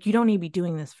me. Like, you don't need to be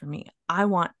doing this for me. I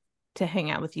want to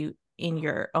hang out with you in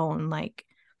your own like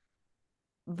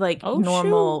Oh, shoot.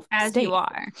 normal As you state.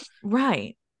 are.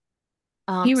 Right.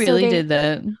 He So really they did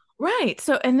that. right.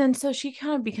 So and then so she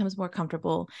kind of becomes more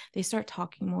comfortable. They start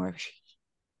talking more.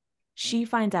 She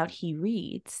finds out he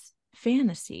reads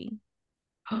fantasy.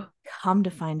 Come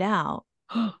to find out,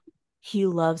 he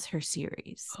loves her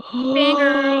series.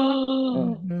 Fangirl.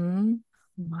 Oh Mm-hmm.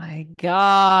 my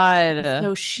God.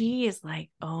 So she is like,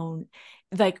 oh,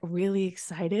 like really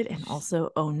excited and also,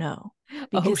 oh no, Oh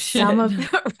because some shit. of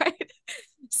right,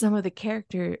 some of the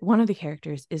character, one of the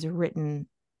characters is written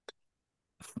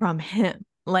from him,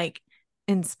 like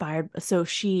inspired. So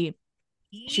she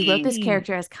wrote this Eee.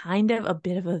 character as kind of a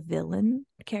bit of a villain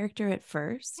character at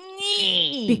first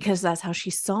Eee. because that's how she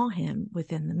saw him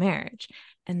within the marriage.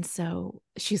 And so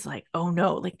she's like, oh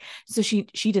no, like so she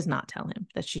does not tell him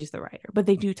that she's the writer, but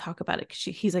they do talk about it.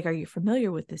 He's like, are you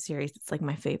familiar with this series? It's like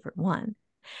my favorite one.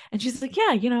 And she's like,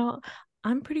 yeah,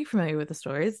 I'm pretty familiar with the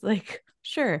stories, like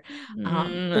sure.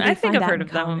 So I they think find I've that heard in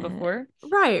of that one common. before.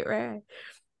 Right.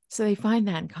 So they find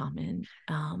that in common.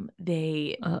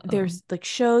 Uh-oh. There's like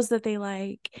shows that they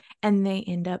like, and they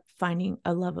end up finding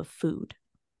a love of food.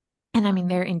 And I mean,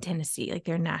 they're in Tennessee, like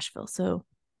they're in Nashville, so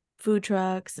food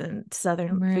trucks and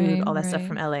southern food, Right, all that stuff right.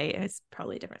 from LA is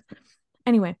probably different.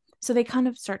 Anyway, so they kind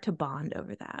of start to bond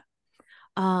over that.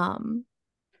 Um,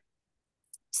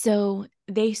 so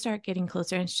they start getting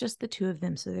closer, and it's just the two of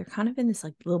them. So they're kind of in this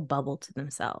like little bubble to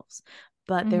themselves,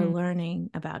 but they're Mm-hmm. learning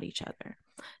about each other.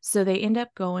 So they end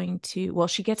up going to, well,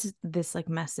 she gets this like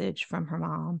message from her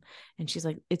mom, and she's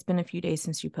like, it's been a few days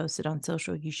since you posted on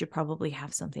social. You should probably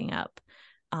have something up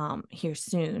here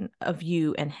soon of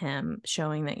you and him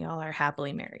showing that y'all are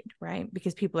happily married, right?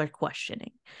 Because people are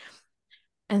questioning.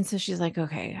 And so she's like,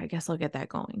 okay, I guess I'll get that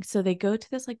going. So they go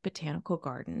to this like botanical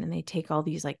garden and they take all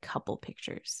these like couple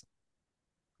pictures.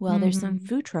 Well, there's some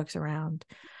food trucks around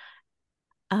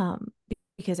um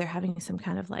because they're having some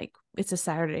kind of like, it's a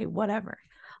Saturday, whatever.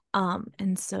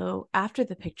 And so after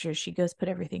the picture, she goes put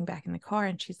everything back in the car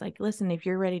and she's like, listen, if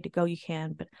you're ready to go, you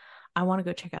can, but I want to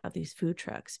go check out these food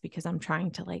trucks because I'm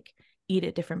trying to like eat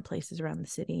at different places around the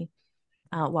city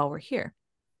while we're here.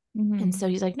 And so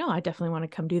he's like, no, I definitely want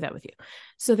to come do that with you.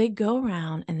 So they go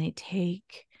around and they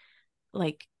take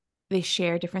like, they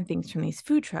share different things from these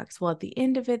food trucks. Well, at the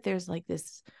end of it, there's like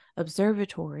this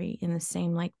observatory in the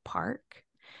same like park.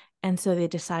 And so they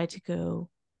decide to go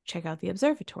check out the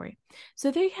observatory.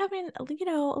 So they're having, you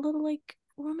know, a little like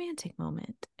romantic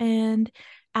moment. And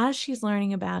as she's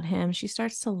learning about him, she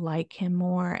starts to like him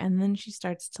more. And then she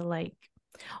starts to like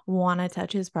want to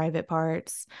touch his private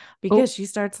parts because she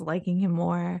starts liking him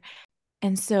more.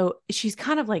 And so she's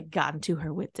kind of like gotten to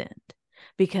her wit's end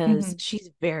because she's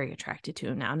very attracted to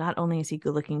him now. Not only is he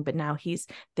good looking, but now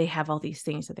they have all these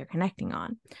things that they're connecting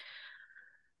on.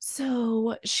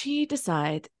 So she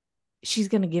decides she's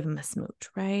going to give him a smooch,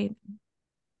 right?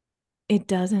 It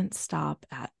doesn't stop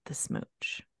at the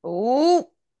smooch. Oh,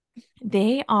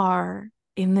 they are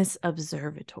in this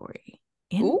observatory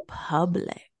in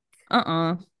public. Guys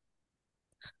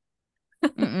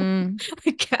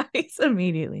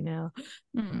immediately no.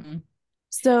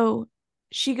 So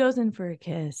she goes in for a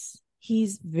kiss.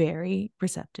 He's very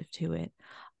receptive to it.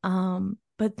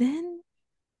 But then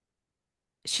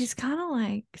she's kind of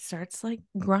like starts like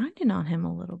grinding on him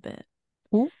a little bit.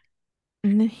 Ooh.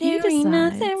 And then he there decides, ain't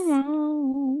nothing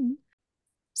wrong.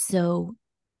 So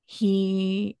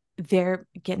they're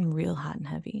getting real hot and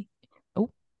heavy.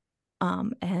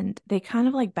 And they kind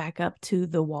of like back up to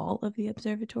the wall of the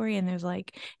observatory, and there's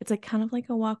like, it's like kind of like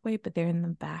a walkway, but they're in the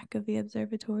back of the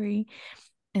observatory.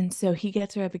 And so he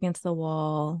gets her up against the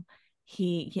wall.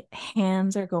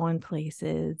 Hands are going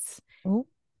places.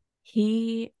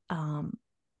 He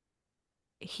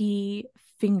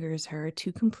fingers her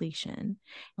to completion.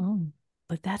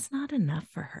 But that's not enough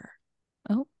for her.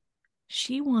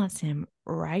 She wants him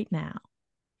right now.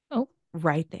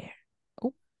 Right there.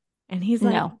 And he's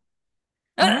like, no.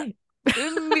 All right.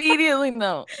 Immediately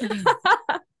no.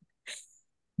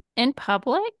 In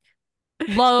public?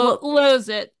 Lose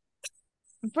it.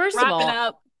 First Wrap of all, it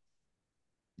up.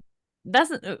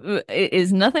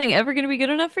 Is nothing ever going to be good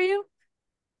enough for you?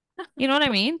 You know what I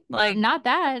mean? Like, not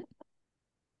that.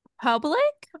 Public?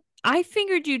 I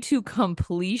fingered you to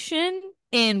completion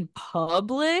in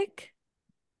public,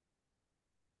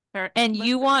 and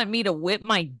you want me to whip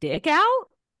my dick out?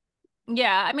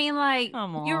 Yeah, I mean, like,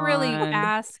 Come you're really on.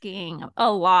 asking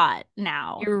a lot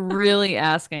now. You're really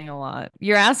asking a lot.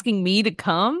 You're asking me to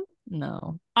come? No.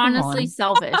 Come Honestly, on.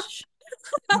 selfish.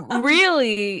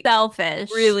 Really? Selfish.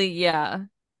 Really, yeah.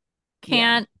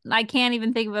 I can't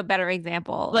even think of a better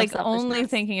example. Like, only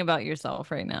thinking about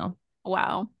yourself right now.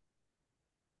 Wow.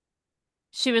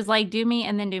 She was like, do me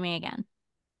and then do me again.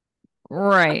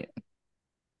 Right.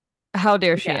 How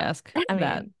dare she ask I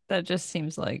that? mean, that just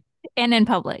seems like. And in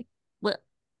public.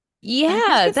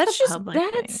 Yeah, that's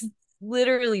that's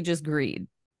literally just greed.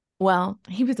 Well,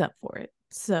 he was up for it.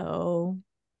 So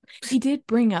he did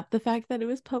bring up the fact that it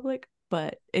was public,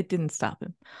 but it didn't stop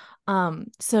him.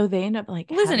 So they end up like,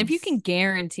 listen, if you can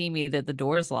guarantee me that the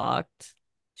door's locked,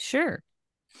 sure.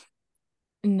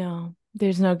 No,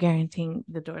 there's no guaranteeing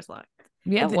the door's locked.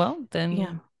 Yeah, well, then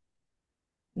yeah.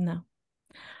 No.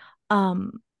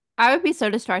 I would be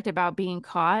so distracted about being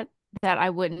caught that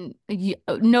I wouldn't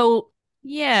no.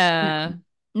 Yeah.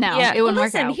 No, yeah. it wouldn't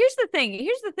Listen, work out. Here's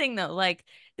the thing though. Like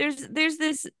there's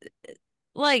this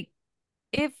like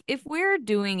if we're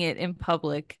doing it in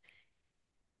public,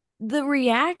 the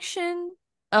reaction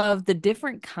of the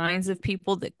different kinds of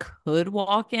people that could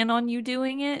walk in on you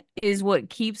doing it is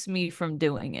what keeps me from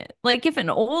doing it. Like if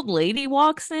an old lady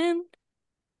walks in,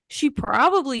 she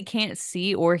probably can't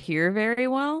see or hear very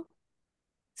well.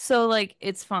 So like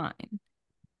it's fine.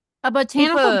 A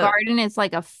botanical garden is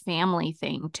like a family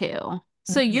thing too.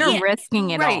 So you're risking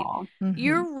it all.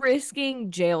 You're risking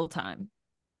jail time.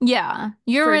 Yeah.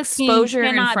 You're for risking exposure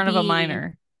in front of a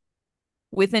minor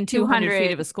within 200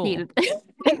 feet of a school.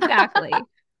 Exactly.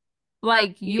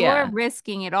 Like you're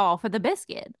risking it all for the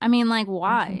biscuit. I mean, like,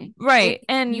 why? Right.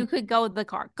 And you could go to the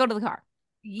car. Go to the car.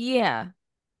 Yeah.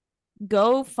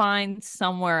 Go find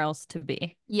somewhere else to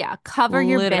be. Yeah. Cover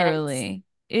your beds.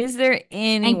 Is there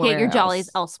and get your anywhere jollies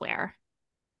else? elsewhere.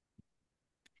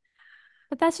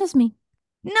 But that's just me.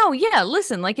 No, yeah,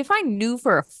 listen, like if I knew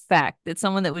for a fact that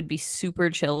someone that would be super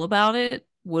chill about it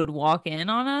would walk in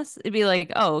on us, it'd be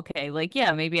like, oh, okay, like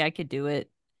yeah, maybe I could do it.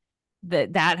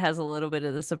 That has a little bit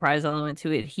of the surprise element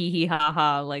to it. Hee hee ha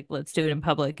ha, like let's do it in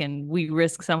public and we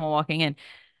risk someone walking in.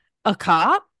 A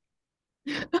cop?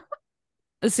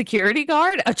 A security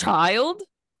guard? A child?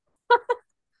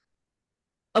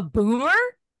 A boomer?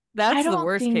 I That's the don't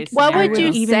worst think case What I would would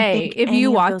you scenario. even say think if you any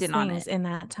of walked those in on things it? in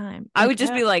that time. I would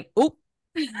just be like, oh,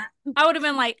 I would have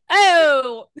been like,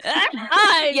 oh,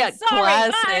 I'm yeah,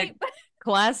 sorry, bye.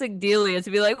 classic Delia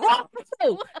to be like, whoa,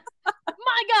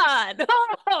 My God.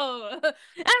 Oh.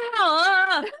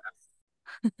 ah,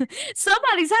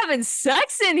 somebody's having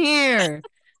sex in here,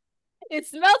 It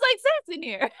smells like sex in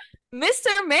here.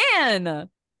 Mr. Man.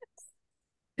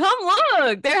 Come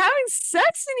look, they're having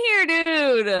sex in here,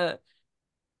 dude.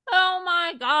 Oh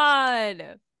my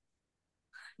God.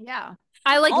 Yeah.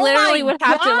 I like Oh literally my would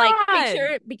have to like picture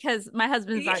God. it because my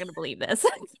husband's not gonna believe this.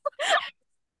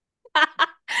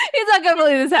 He's not gonna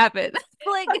believe this happened.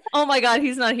 Like, Oh my God,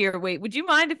 he's not here. Wait, would you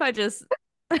mind if I just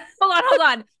hold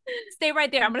on. Stay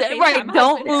right there. I'm gonna FaceTime right, my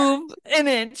don't husband. move an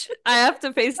inch. I have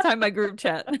to FaceTime my group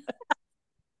chat.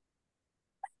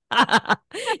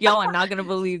 Y'all are not gonna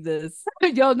believe this.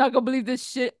 Y'all not gonna believe this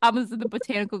shit. I was in the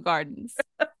botanical gardens.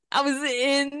 I was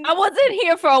in. I wasn't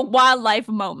here for a wildlife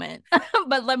moment,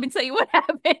 but let me tell you what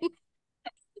happened.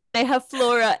 They have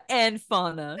flora and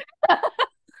fauna.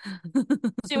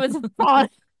 She was fun.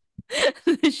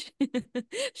 she,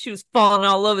 she was falling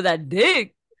all over that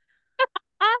dick.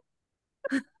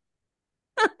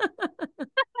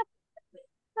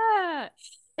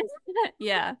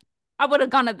 Yeah. I would have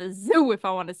gone to the zoo if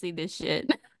I want to see this shit.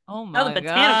 Oh Now the my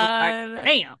botanical garden. God.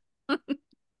 Damn.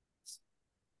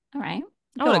 All right.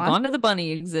 I Go would have on. gone to the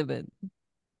bunny exhibit.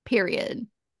 Period.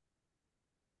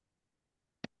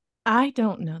 I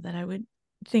don't know that I would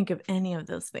think of any of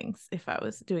those things if I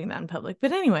was doing that in public.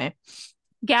 But anyway,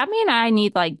 Gabby and I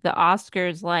need like the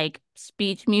Oscars like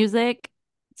speech music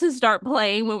to start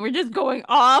playing when we're just going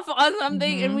off on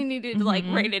something and we needed to like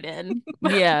Mhm. rate it in.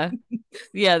 Yeah.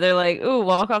 Yeah, they're like, ooh,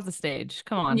 walk off the stage.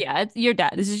 Come on. Yeah, you're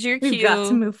done. This is your we've cue. got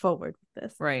to move forward with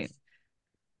this. Right.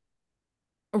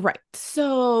 Right.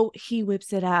 So he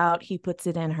whips it out, he puts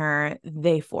it in her,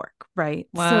 they fork, right?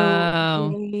 Wow.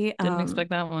 So they Didn't expect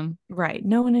that one. right.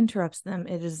 No one interrupts them.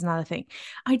 It is not a thing.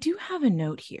 I do have a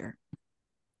note here.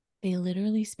 They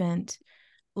literally spent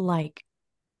like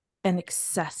an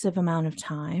excessive amount of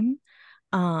time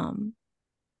um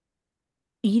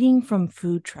eating from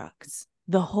food trucks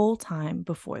the whole time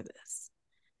before this.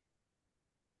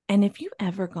 And if you've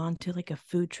ever gone to like a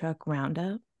food truck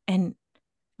roundup and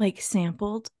like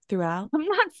sampled throughout, I'm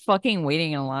not fucking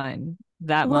waiting in line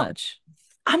that well, much.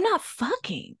 I'm not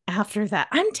fucking after that.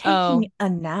 I'm Oh, taking a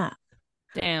nap.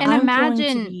 damn. And I'm going to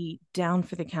imagine be down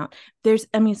for the count. There's,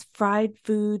 I mean, it's fried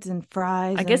foods and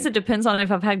fries. I guess it depends on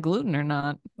if I've had gluten or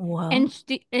not. well, and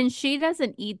she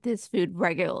doesn't eat this food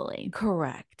regularly.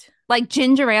 correct. Like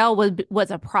ginger ale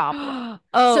was a problem.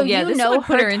 Oh, So yeah, you this know would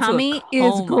put her her into a tummy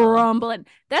is coma. grumbling.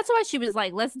 That's why she was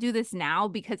like, "Let's do this now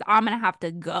because I'm gonna have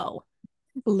to go.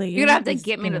 You're gonna have to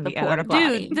get me to the porta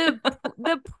potty." Dude,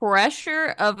 the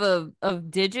pressure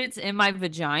of digits in my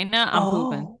vagina, I'm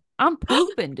pooping. Oh, I'm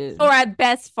pooping, dude. Or at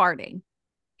best farting.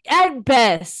 At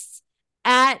best.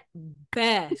 At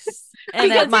best. And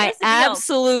Because at my here's the deal.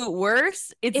 absolute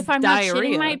worst, it's If I'm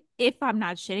diarrhea.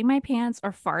 not shitting my pants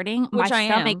or farting, my Which I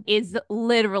stomach am. is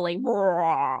literally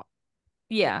raw.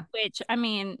 Yeah. Which I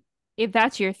mean, if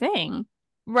that's your thing,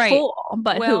 Right. cool.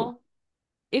 But who? Well,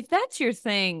 if that's your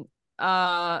thing,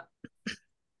 no,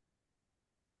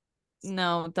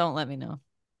 don't let me know.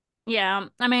 Yeah,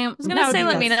 I mean, I was gonna that would say be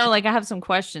let me best. know, like I have some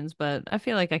questions, but I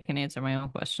feel like I can answer my own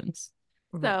questions.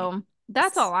 So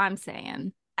that's all I'm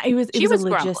saying. it She was a was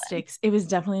grumbling. logistics. It was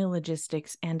definitely a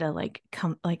logistics and a like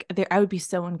there. I would be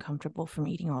so uncomfortable from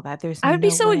eating all that. There's I would be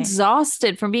no so way.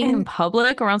 exhausted from being in And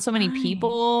public around so many fine.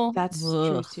 people. That's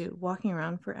true Ugh. too. Walking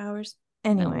around for hours.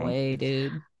 No Anyway, way,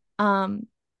 dude.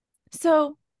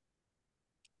 so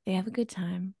they have a good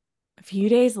time. A few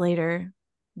days later,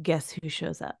 guess who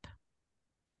shows up?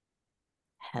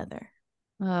 Heather.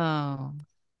 Oh.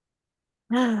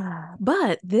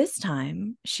 But this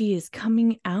time she is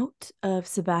coming out of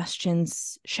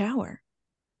Sebastian's shower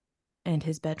and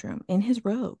his bedroom in his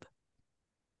robe.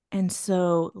 And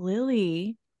so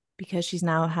Lily, because she's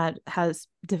now has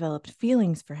developed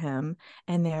feelings for him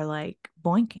and they're like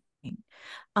boinking.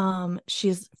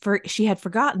 She had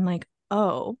forgotten like,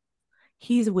 oh,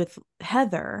 he's with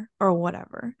Heather or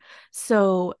whatever.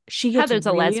 So she gets Heather's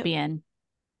a really lesbian.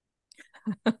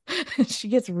 She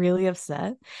gets really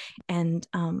upset, and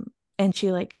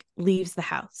she like leaves the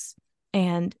house.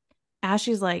 And as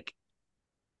she's like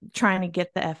trying to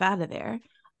get the F out of there,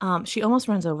 she almost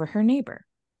runs over her neighbor,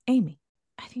 Amy.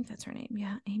 I think that's her name.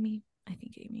 Yeah, Amy. I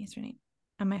think Amy is her name.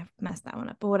 I might have messed that one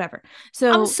up, but whatever.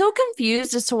 I'm So so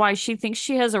confused as to why she thinks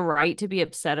she has a right to be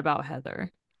upset about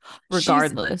Heather,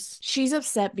 she's regardless. she's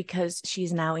upset because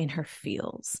she's now in her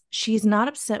feels. She's not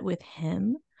upset with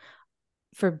him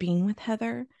for being with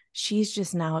Heather. She's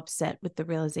just now upset with the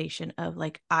realization of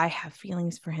like, I have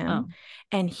feelings for him, Oh,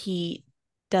 and he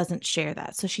doesn't share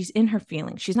that. So she's in her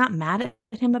feelings. She's not mad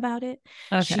at him about it.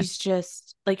 okay. She's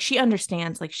just like, she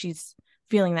understands like she's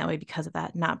feeling that way because of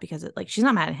that, not because it like she's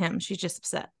not mad at him. She's just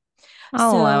upset.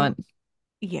 I'll allow So it.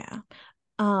 yeah.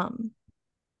 Um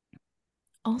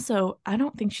Also, I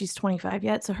don't think she's 25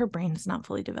 yet, so her brain is not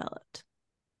fully developed.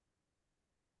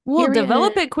 Well,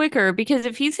 develop Period. it quicker because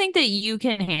if you think that you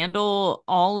can handle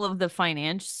all of the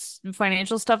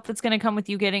financial stuff that's going to come with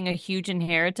you getting a huge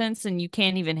inheritance and you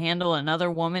can't even handle another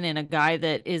woman and a guy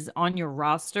that is on your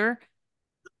roster,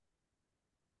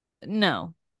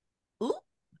 no. Ooh.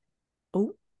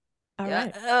 Ooh. All Uh,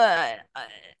 right. uh,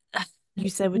 You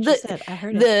said what you the said. I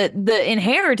heard it. the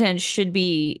inheritance should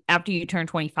be after you turn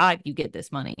 25, you get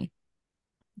this money.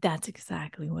 That's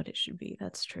exactly what it should be.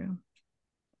 That's true.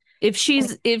 If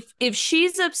And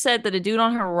she's upset that a dude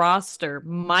on her roster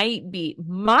might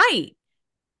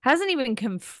hasn't even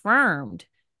confirmed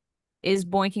is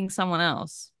boinking someone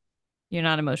else. You're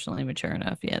not emotionally mature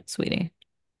enough yet, sweetie.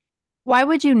 Why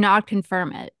would you not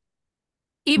confirm it?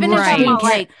 Even if she I'm Right. didn't not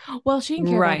care. like, Well, she didn't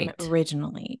care about him Right.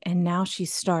 originally, and now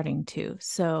she's starting to.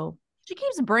 So she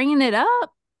keeps bringing it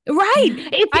up. Right.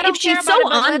 I If don't care she's so about it,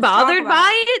 but let's talk unbothered about it.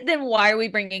 by it, then why are we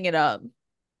bringing it up?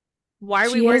 Why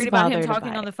are we she is worried about him bothered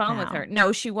talking by on it the phone with her? now.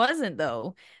 No, she wasn't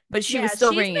though, but she was Yeah,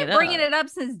 still she's bringing been it bringing up. it up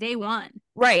since day one.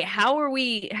 Right. How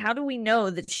do we know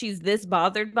that she's this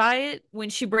bothered by it when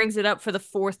she brings it up for the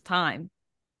fourth time?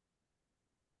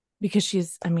 Because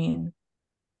she's, I mean,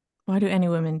 why do any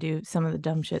women do some of the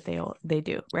dumb shit they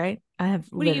do, right? I have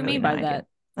What do you literally mean no by idea. that?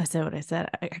 I said what I said.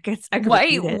 I guess I could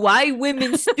repeat it. Why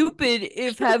women stupid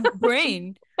if have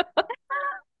brain?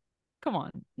 Come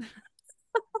on.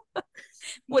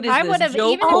 What is I this? would have, Joe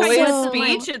even if I Coy's wasn't Also,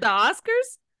 like, speech at the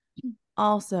Oscars?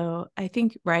 also, I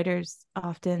think writers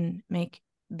often make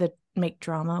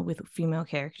drama with female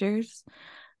characters.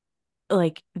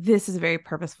 Like this is very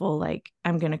purposeful. Like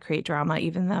I'm gonna create drama,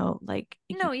 even though like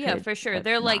you No, yeah, could for sure. have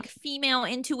They're not. like female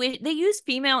intuition. They use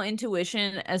female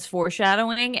intuition as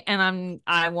foreshadowing, and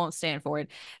I won't stand for it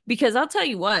because I'll tell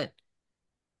you what,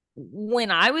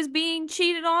 when I was being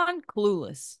cheated on,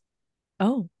 clueless.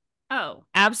 Oh, oh,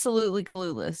 Absolutely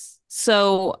clueless.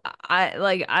 So I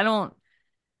don't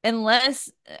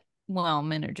unless well,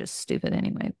 men are just stupid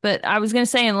anyway. But I was gonna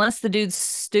say unless the dude's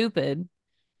stupid,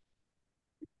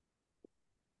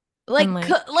 and like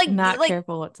like not like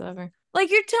careful whatsoever. like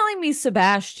you're telling me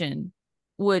Sebastian,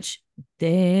 which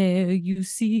there you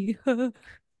see her.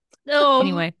 no.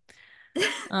 Anyway,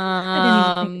 I didn't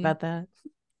even think um, about that.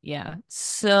 yeah.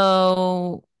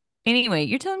 So anyway,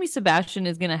 you're telling me Sebastian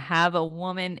is gonna have a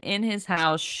woman in his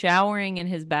house showering in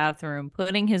his bathroom,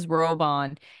 putting his robe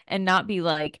on, and not be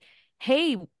like,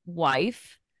 "Hey,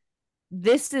 wife,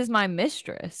 this is my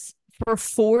mistress for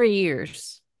 4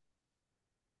 years."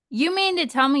 You mean to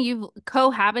tell me you've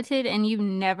cohabited and you've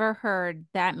never heard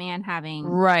that man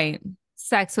having Right,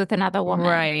 sex with another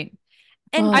woman? right.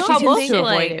 And Well, I she call don't you tends think to bullshit.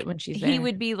 avoid it like when she's he there.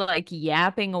 would be like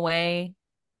yapping away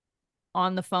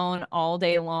on the phone all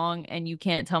day long and you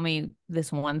can't tell me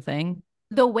this one thing?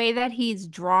 The way that he's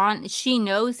drawn, she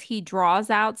knows he draws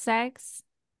out sex.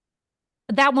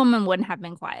 That woman wouldn't have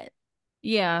been quiet.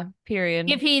 Yeah, period.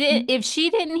 If she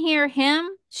didn't hear him,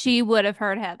 she would have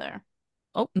heard Heather.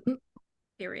 Oh,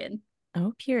 Period.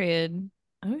 Oh, period.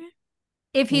 okay.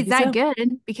 If he's Maybe that so.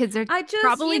 good, because they're I just,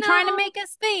 probably trying to make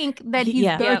us think that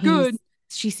he's Yeah, that yep. good.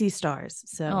 she sees stars.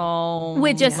 So Oh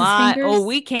With just his yeah. my, oh, fingers.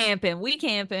 we camping, we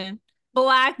camping.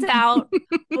 Blacked out,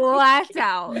 blacked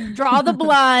out. Draw the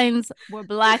blinds. We're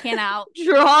blacking out.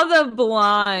 Draw the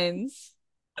blinds.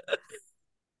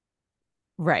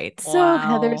 Right. So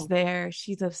Heather's Wow. there.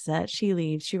 She's upset. She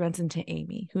leaves. She runs into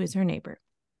Amy, who is her neighbor.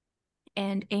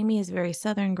 And Amy is a very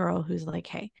southern girl who's like,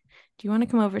 "Hey, do you want to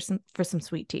come over for some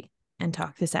sweet tea and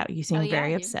talk this out? You Oh seem yeah,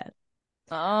 very I do. upset."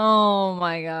 Oh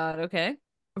my God. Okay.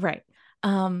 Right.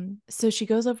 So she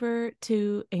goes over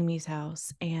to Amy's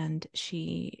house and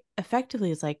she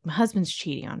effectively is like, "My husband's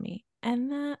cheating on me."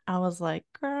 And that I was like,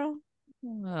 "Girl,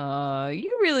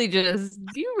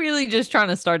 You really just trying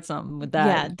to start something with that.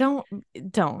 yeah, don't."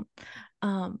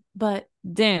 But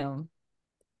Damn.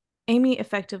 Amy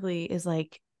effectively is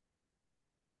like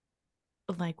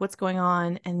what's going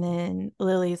on, and then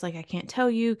Lily's like, I can't tell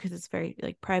you because it's very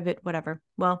like private, whatever.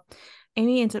 Well,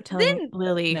 Amy ends up telling Then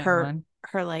Lily never her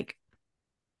mind. like,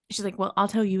 she's like, well, I'll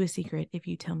tell you a secret if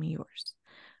you tell me yours.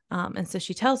 And so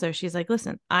she tells her, she's like,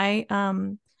 listen, I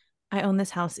own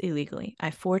this house illegally.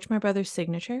 I forged my brother's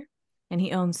signature, and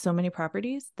he owns so many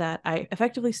properties that I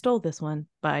effectively stole this one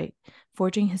by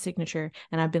forging his signature,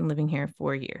 and I've been living here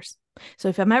for years. So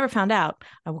if I'm ever found out,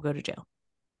 I will go to jail.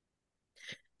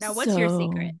 Now, what's your So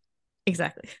secret?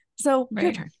 exactly. So your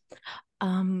Right. turn.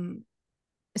 Um,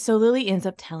 so Lily ends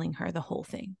up telling her the whole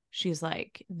thing. She's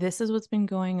like, this is what's been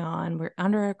going on. We're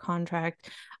under a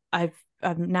contract. I've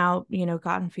now,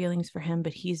 gotten feelings for him,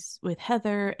 but he's with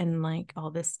Heather and like all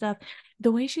this stuff.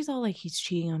 The way she's all like, he's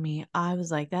cheating on me, I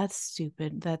was like, that's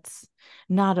stupid. That's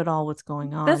not at all what's going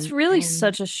That's on. really And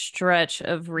such a stretch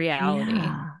of reality.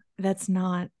 yeah, that's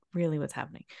not really what's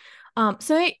happening.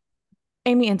 So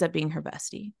Amy ends up being her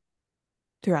bestie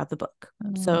throughout the book.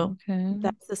 Oh, So okay.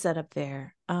 that's the setup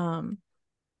there.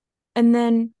 And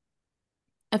then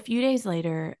a few days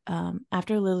later,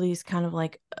 after Lily's kind of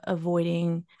like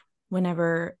avoiding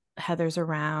whenever Heather's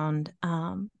around,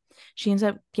 she ends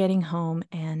up getting home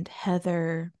and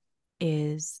Heather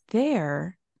is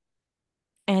there,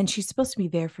 and she's supposed to be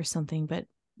there for something,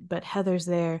 but Heather's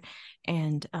there,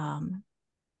 and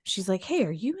she's like, hey,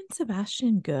 are you and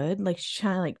Sebastian good? Like she's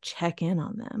trying to like check in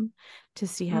on them to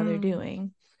see how they're Mm.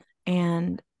 doing.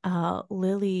 And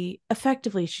Lily,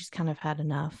 effectively, she's kind of had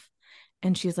enough.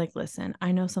 And she's like, listen,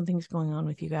 I know something's going on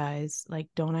with you guys. Like,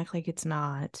 don't act like it's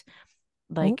not.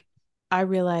 Oh, Like, I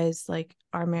realize like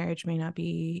our marriage may not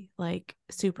be like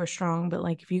super strong, but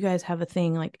like if you guys have a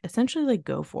thing, like essentially like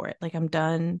go for it. Like I'm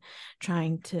done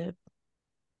trying to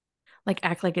like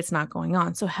act like it's not going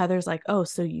on. So Heather's like, oh,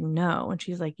 so and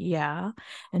she's like, yeah.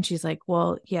 And she's like,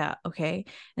 well, yeah, okay.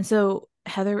 And so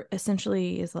Heather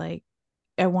essentially is like,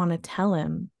 I want to tell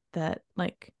him that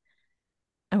like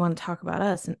I want to talk about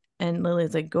us. And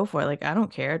Lily's like, go for it. Like, I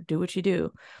don't care. Do what you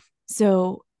do.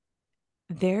 So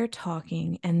they're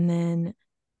talking, and then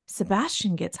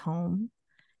Sebastian gets home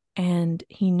and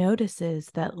he notices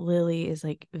that Lily is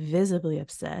like visibly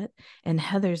upset and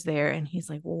Heather's there, and he's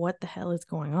like, well, what the hell is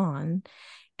going on?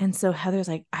 And so Heather's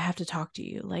like, I have to talk to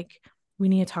you. Like, we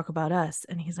need to talk about us.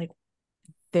 And he's like,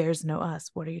 there's no us.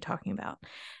 What are you talking about?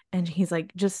 And he's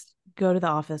like, just go to the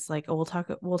office. Like, oh,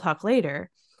 we'll talk later.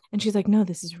 And she's like, no,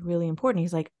 this is really important.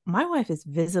 He's like, my wife is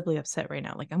visibly upset right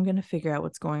now. Like, I'm going to figure out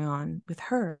what's going on with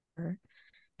her.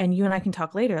 And you and I can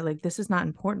talk later. Like, this is not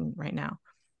important right now.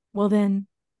 Well, then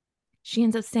she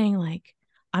ends up saying, like,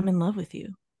 I'm in love with you.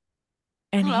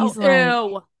 And Oh, he's like,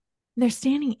 ew. they're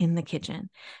standing in the kitchen.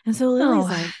 And so Lily's oh,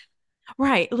 like,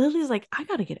 right. Lily's like, I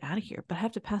got to get out of here, but I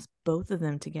have to pass both of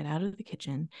them to get out of the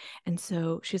kitchen. And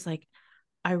so she's like,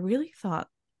 I really thought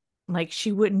like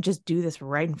she wouldn't just do this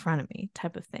right in front of me,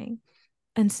 type of thing.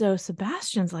 And so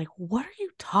Sebastian's like, what are you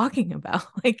talking about?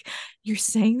 Like, you're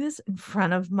saying this in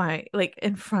front of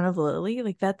Lily?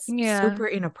 Like, that's yeah. super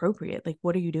inappropriate. Like,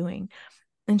 what are you doing?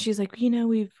 And she's like,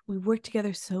 we've worked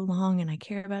together so long and I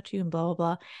care about you and blah, blah,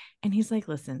 blah. And he's like,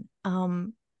 listen,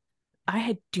 do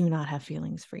not have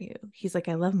feelings for you. He's like,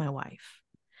 I love my wife.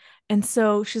 And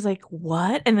so she's like,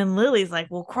 what? And then Lily's like,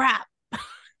 well, crap.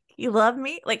 You love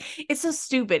me? Like, it's so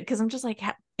stupid because I'm just like,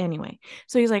 anyway.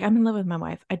 So he's like, I'm in love with my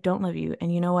wife. I don't love you.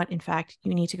 And you know what? In fact,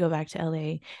 you need to go back to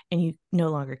LA and you no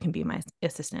longer can be my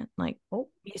assistant. Like, oh,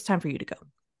 it's time for you to go.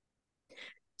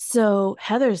 So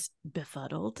Heather's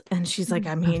befuddled and she's like,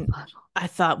 I mean, I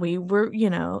thought we were,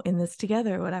 in this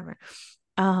together or whatever.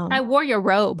 I Um, wore your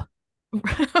robe.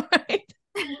 right.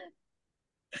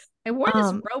 I wore this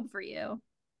Um, robe for you.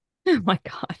 Oh my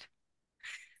God.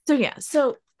 so yeah,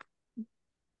 so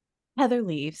Heather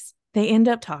leaves. They end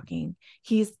up talking.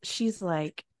 She's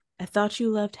like, I thought you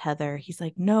loved Heather. He's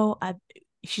like, no,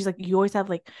 she's like, you always have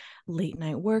like late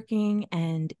night working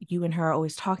and you and her are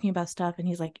always talking about stuff. And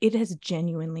he's like, it has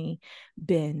genuinely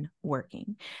been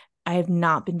working. I have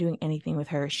not been doing anything with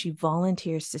her. She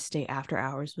volunteers to stay after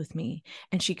hours with me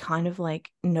and she kind of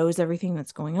like knows everything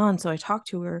that's going on. So I talked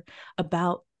to her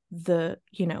about the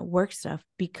work stuff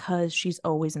because she's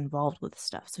always involved with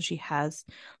stuff, so she has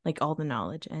like all the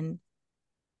knowledge and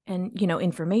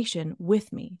information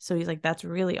with me. So he's like, that's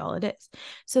really all it is.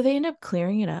 So they end up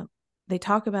clearing it up. They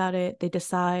talk about it. They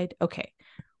decide, okay,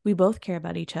 we both care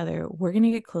about each other. We're going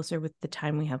to get closer with the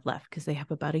time we have left because they have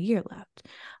about a year left.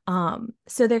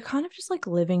 So they're kind of just like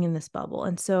living in this bubble.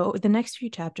 And so the next few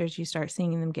chapters, you start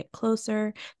seeing them get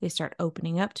closer. They start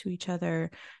opening up to each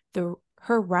other.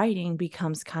 her writing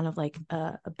becomes kind of like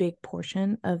a big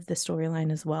portion of the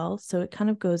storyline as well. So it kind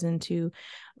of goes into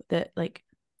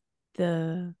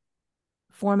the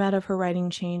format of her writing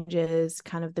changes,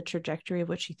 kind of the trajectory of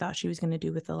what she thought she was going to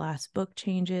do with the last book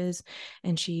changes.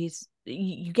 And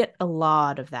you get a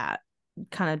lot of that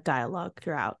kind of dialogue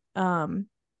throughout.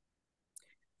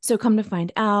 So come to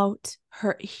find out,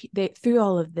 through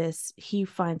all of this, he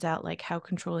finds out like how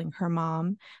controlling her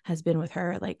mom has been with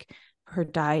her, like her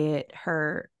diet,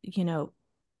 her,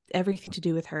 everything to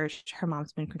do with her. Her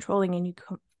mom's been controlling, and you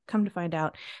come to find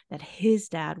out that his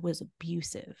dad was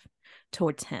abusive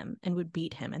towards him and would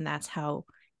beat him, and that's how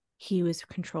he was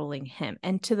controlling him.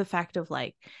 And to the fact of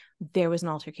like there was an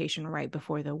altercation right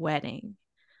before the wedding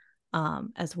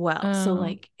as well. So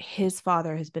like his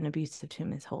father has been abusive to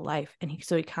him his whole life, and he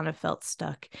kind of felt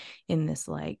stuck in this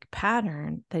like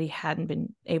pattern that he hadn't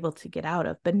been able to get out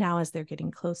of. But now as they're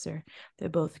getting closer, they're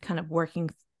both kind of working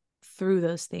through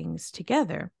those things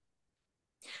together.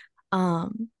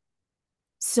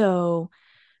 So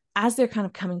as they're kind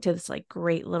of coming to this like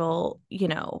great little,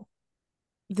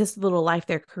 this little life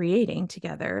they're creating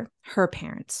together, her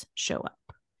parents show up.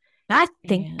 I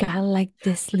think I like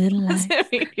this little life.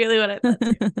 That's really what I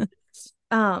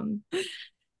thought.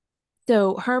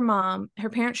 So her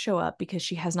parents show up because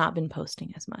she has not been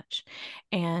posting as much.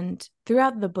 And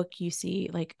throughout the book, you see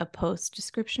like a post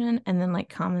description and then like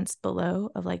comments below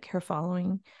of like her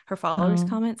followers'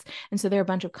 comments. And so there are a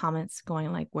bunch of comments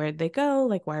going like, where'd they go?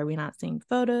 Like, why are we not seeing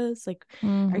photos? Like,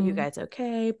 are you guys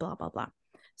okay? Blah, blah, blah.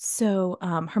 So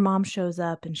her mom shows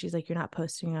up and she's like, you're not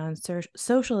posting on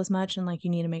social as much. And like,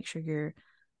 you need to make sure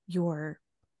you're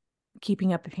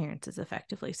keeping up appearances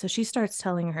effectively. So she starts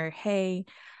telling her, hey,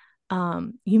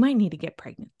 you might need to get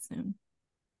pregnant soon.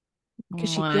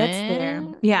 Because she gets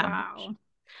there. Yeah. Wow.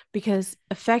 Because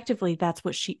effectively that's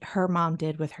what her mom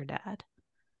did with her dad.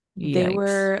 Yikes. They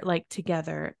were like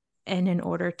together, and in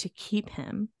order to keep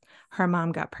him, her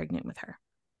mom got pregnant with her.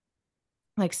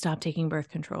 Like stopped taking birth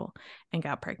control and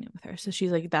got pregnant with her. So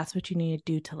she's like, that's what you need to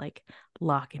do to like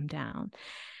lock him down.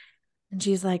 And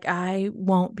she's like, I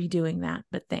won't be doing that,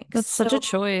 but thanks. That's such a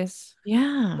choice.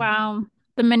 Yeah. Wow.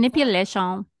 The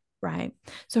manipulation. Right.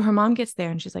 So her mom gets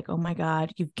there and she's like, oh my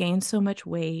God, you've gained so much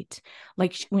weight.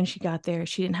 Like when she got there,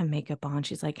 she didn't have makeup on.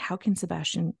 She's like, how can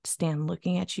Sebastian stand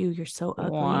looking at you? You're so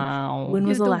ugly. Wow. When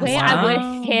was Dude, the the last way time? I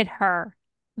would hit her.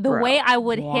 The Bro. way I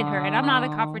would hit her, and I'm not a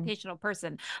confrontational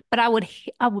person, but I would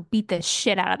beat the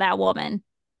shit out of that woman.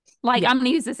 Like, I'm gonna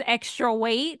use this extra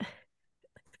weight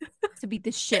to beat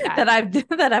the shit out of you.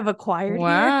 that I've acquired here.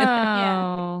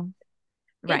 Wow.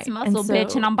 Right. It's muscle,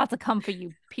 bitch, and I'm about to come for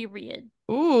you, period.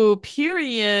 Ooh,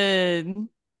 period.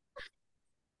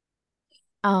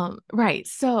 Right.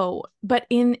 So, but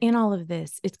in all of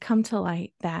this, it's come to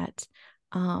light that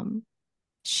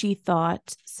she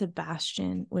thought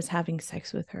Sebastian was having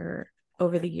sex with her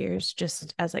over the years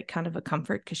just as like kind of a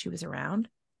comfort because she was around.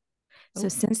 So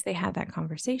since they had that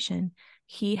conversation,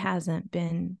 he hasn't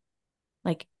been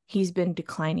like, he's been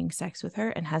declining sex with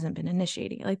her and hasn't been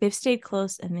initiating it. Like they've stayed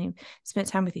close and they've spent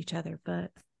time with each other,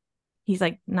 but he's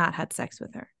like not had sex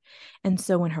with her. And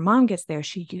so when her mom gets there,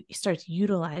 she starts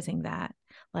utilizing that.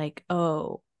 Like,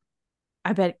 oh,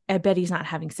 I bet he's not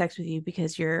having sex with you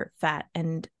because you're fat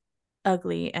and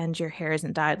ugly and your hair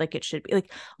isn't dyed like it should be.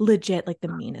 Like legit, like the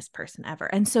meanest person ever.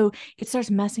 And so it starts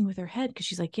messing with her head because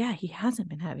she's like, yeah, he hasn't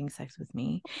been having sex with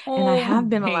me. And I have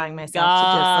been allowing myself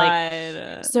to just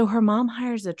like. So her mom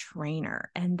hires a trainer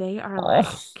and they are like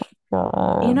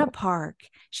in a park.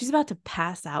 She's about to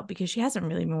pass out because she hasn't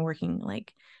really been working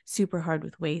like super hard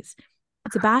with weights.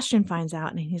 Sebastian finds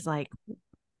out and he's like,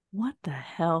 what the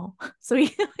hell? So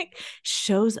he like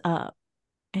shows up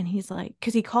and he's like,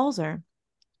 because he calls her.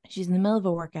 She's in the middle of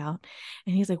a workout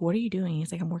and he's like, what are you doing?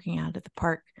 He's like, I'm working out at the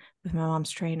park with my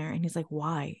mom's trainer. And he's like,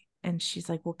 why? And she's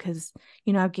like, well, because,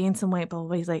 I've gained some weight, blah, blah,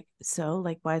 blah. He's like, so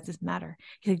like, why does this matter?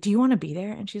 He's like, do you want to be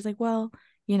there? And she's like, well,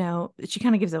 she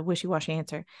kind of gives a wishy-washy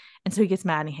answer. And so he gets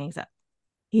mad and he hangs up.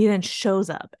 He then shows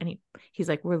up and he's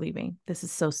like, we're leaving. This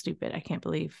is so stupid. I can't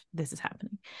believe this is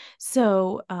happening.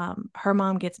 So her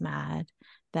mom gets mad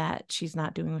that she's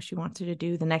not doing what she wants her to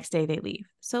do. The next day they leave.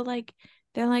 So like,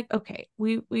 they're like, okay,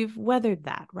 we've weathered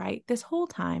that, right? This whole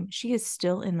time, she is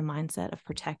still in the mindset of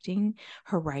protecting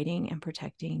her writing and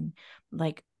protecting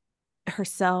like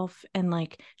herself. And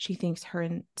like, she thinks her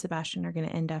and Sebastian are going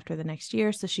to end after the next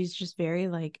year. So she's just very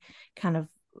like kind of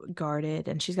guarded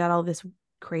and she's got all this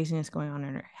craziness going on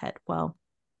in her head. Well,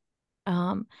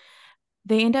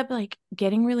 they end up like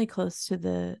getting really close to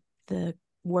the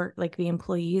work, like the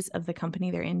employees of the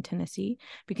company. They're in Tennessee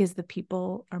because the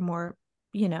people are more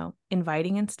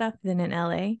inviting and stuff than in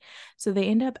LA. So they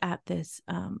end up at this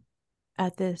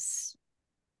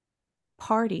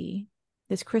party,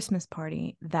 this Christmas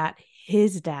party that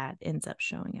his dad ends up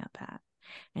showing up at.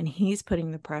 And he's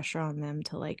putting the pressure on them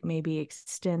to like maybe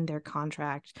extend their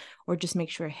contract or just make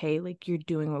sure, hey, like you're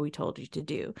doing what we told you to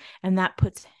do. And that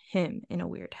puts him in a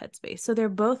weird headspace. So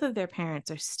both of their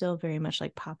parents are still very much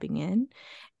like popping in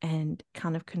and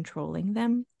kind of controlling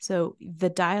them. So the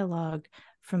dialogue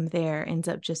from there ends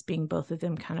up just being both of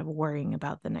them kind of worrying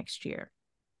about the next year.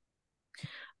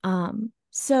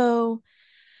 So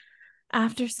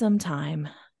after some time,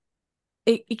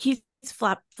 it keeps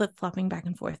flip-flopping back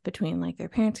and forth between like their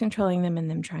parents controlling them and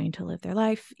them trying to live their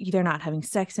life. They're not having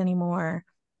sex anymore.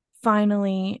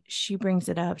 Finally, she brings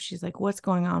it up. She's like, what's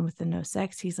going on with the no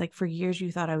sex? He's like, for years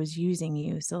you thought I was using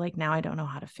you. So like now I don't know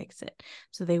how to fix it.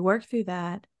 So they work through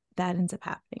that. That ends up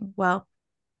happening. Well,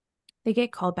 they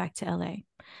get called back to LA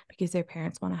because their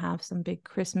parents want to have some big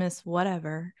Christmas,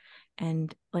 whatever,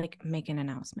 and like make an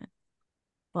announcement.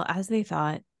 Well, as they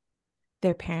thought,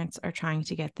 their parents are trying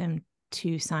to get them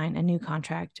to sign a new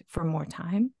contract for more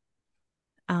time.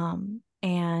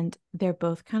 And they're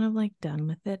both kind of like done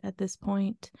with it at this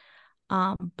point.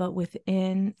 But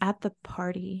at the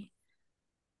party,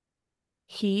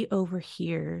 he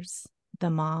overhears the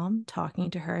mom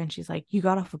talking to her and she's like, you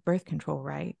got off of birth control,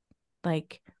 right?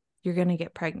 Like, you're going to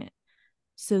get pregnant.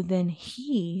 So then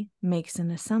he makes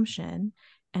an assumption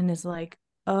and is like,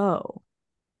 oh,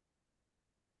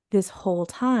 this whole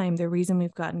time, the reason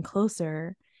we've gotten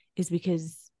closer is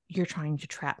because you're trying to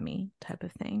trap me, type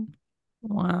of thing.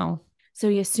 Wow. So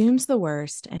he assumes the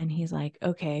worst and he's like,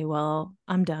 okay, well,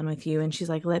 I'm done with you. And she's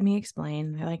like, let me explain.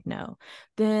 And they're like, no.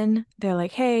 Then they're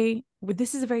like, hey,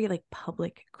 this is a very like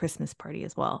public Christmas party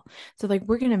as well. So like,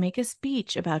 we're going to make a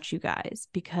speech about you guys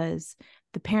because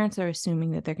the parents are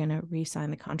assuming that they're going to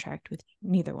re-sign the contract with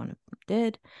you. Neither one of them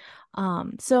did.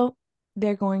 So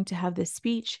they're going to have this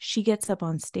speech. She gets up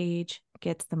on stage,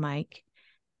 gets the mic,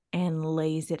 and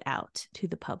lays it out to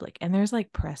the public. And there's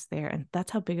like press there, and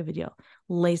that's how big of a deal.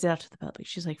 Lays it out to the public.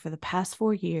 She's like, for the past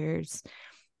 4 years,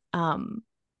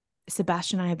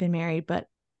 Sebastian and I have been married, but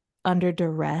under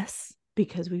duress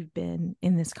because we've been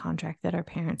in this contract that our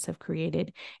parents have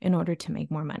created in order to make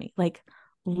more money. Like,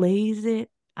 lays it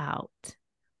out.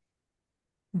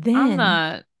 Then I'm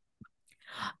not.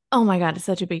 Oh my God, it's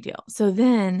such a big deal. So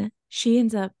then she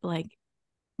ends up like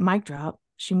mic drop.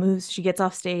 She moves, she gets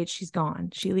off stage, she's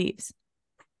gone, she leaves.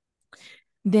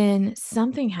 Then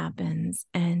something happens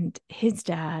and his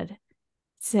dad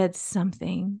said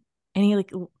something and he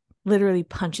like literally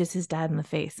punches his dad in the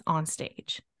face on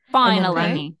stage.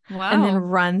 Finally. And then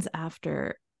runs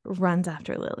after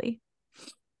Lily.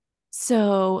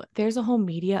 So there's a whole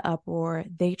media uproar.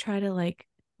 They try to like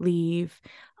leave.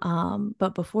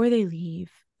 But before they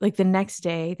leave, like the next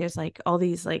day, there's like all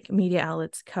these like media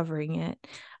outlets covering it.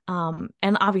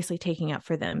 And obviously taking up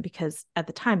for them because at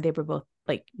the time they were both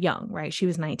like young, right? She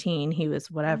was 19, he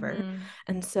was whatever. Mm-hmm.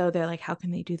 And so they're like, how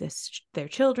can they do this? Their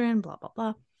children, blah, blah,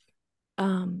 blah.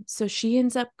 So she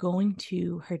ends up going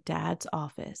to her dad's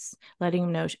office, letting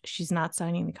him know she's not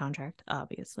signing the contract,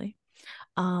 obviously.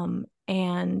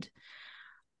 And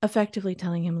effectively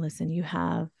telling him, listen, you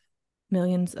have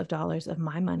millions of dollars of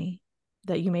my money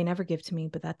that you may never give to me,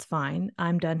 but that's fine.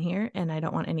 I'm done here and I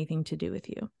don't want anything to do with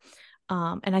you.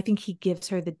 And I think he gives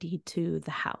her the deed to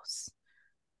the house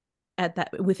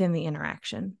within the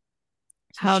interaction.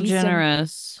 So how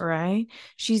generous. Done, right?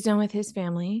 She's done with his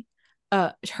family,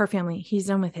 her family, he's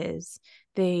done with his.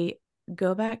 They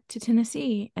go back to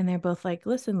Tennessee and they're both like,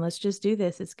 listen, let's just do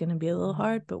this. It's going to be a little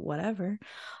hard, but whatever.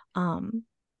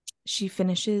 She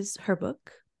finishes her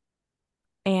book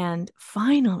and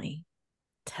finally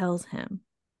tells him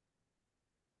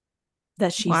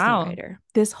that she's the writer.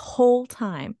 This whole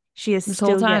time, she has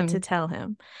still yet to tell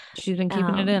him. She's been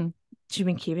keeping it in. She's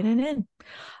been keeping it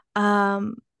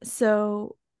in.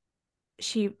 So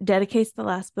she dedicates the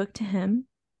last book to him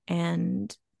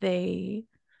and they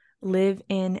live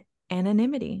in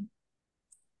anonymity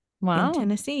in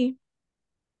Tennessee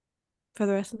for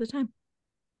the rest of the time.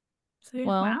 So yeah.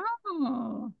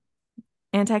 Wow.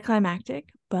 Anticlimactic,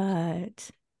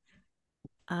 but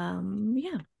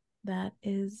yeah, that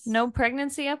is no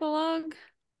pregnancy epilogue.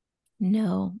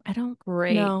 No, I don't.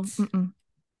 Great. No.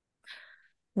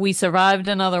 We survived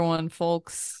another one,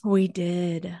 folks. We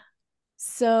did.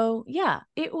 So yeah,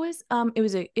 it was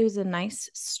a nice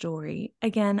story.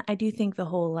 Again, I do think the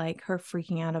whole like her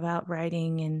freaking out about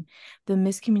writing and the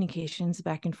miscommunications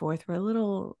back and forth were a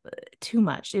little too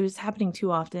much. It was happening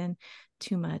too often,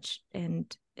 too much,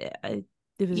 and it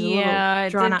was a little it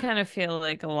drawn did out. kind of feel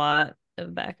like a lot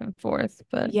of back and forth,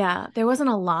 but yeah, there wasn't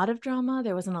a lot of drama.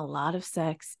 There wasn't a lot of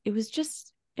sex. It was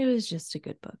just a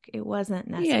good book. It wasn't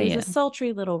necessarily, it was a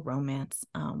sultry little romance.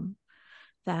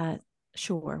 That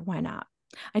sure, why not?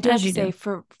 I do have as to you say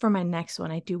do. for my next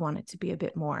one, I do want it to be a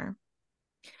bit more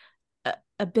sex.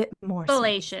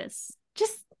 Fallacious.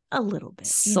 Just a little bit,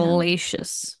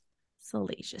 Salacious.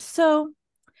 Salacious. So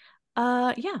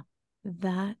yeah,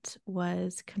 that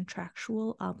was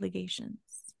Contractual Obligations.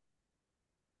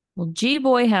 Well, gee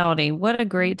boy howdy, what a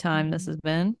great time this has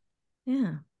been.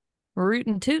 Yeah.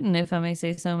 Rootin' tootin', if I may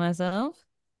say so myself.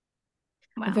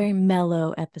 Wow. A very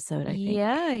mellow episode, I think.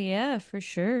 Yeah, for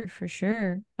sure, for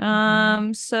sure.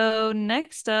 So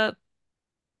next up,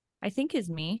 I think is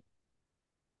me.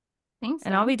 Think so.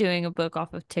 And I'll be doing a book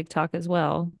off of TikTok as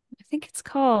well. I think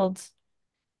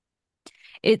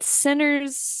it's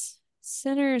Sinners,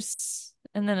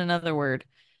 and then another word.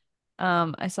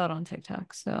 I saw it on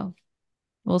TikTok, so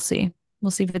we'll see.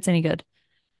 We'll see if it's any good.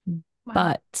 Wow.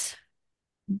 But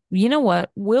you know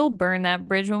what? We'll burn that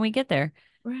bridge when we get there.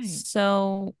 Right.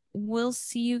 So we'll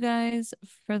see you guys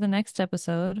for the next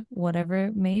episode, whatever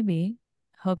it may be.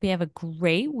 Hope you have a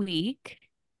great week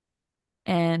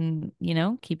and,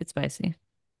 keep it spicy.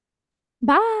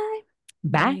 Bye.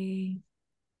 Bye.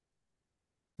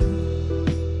 Bye.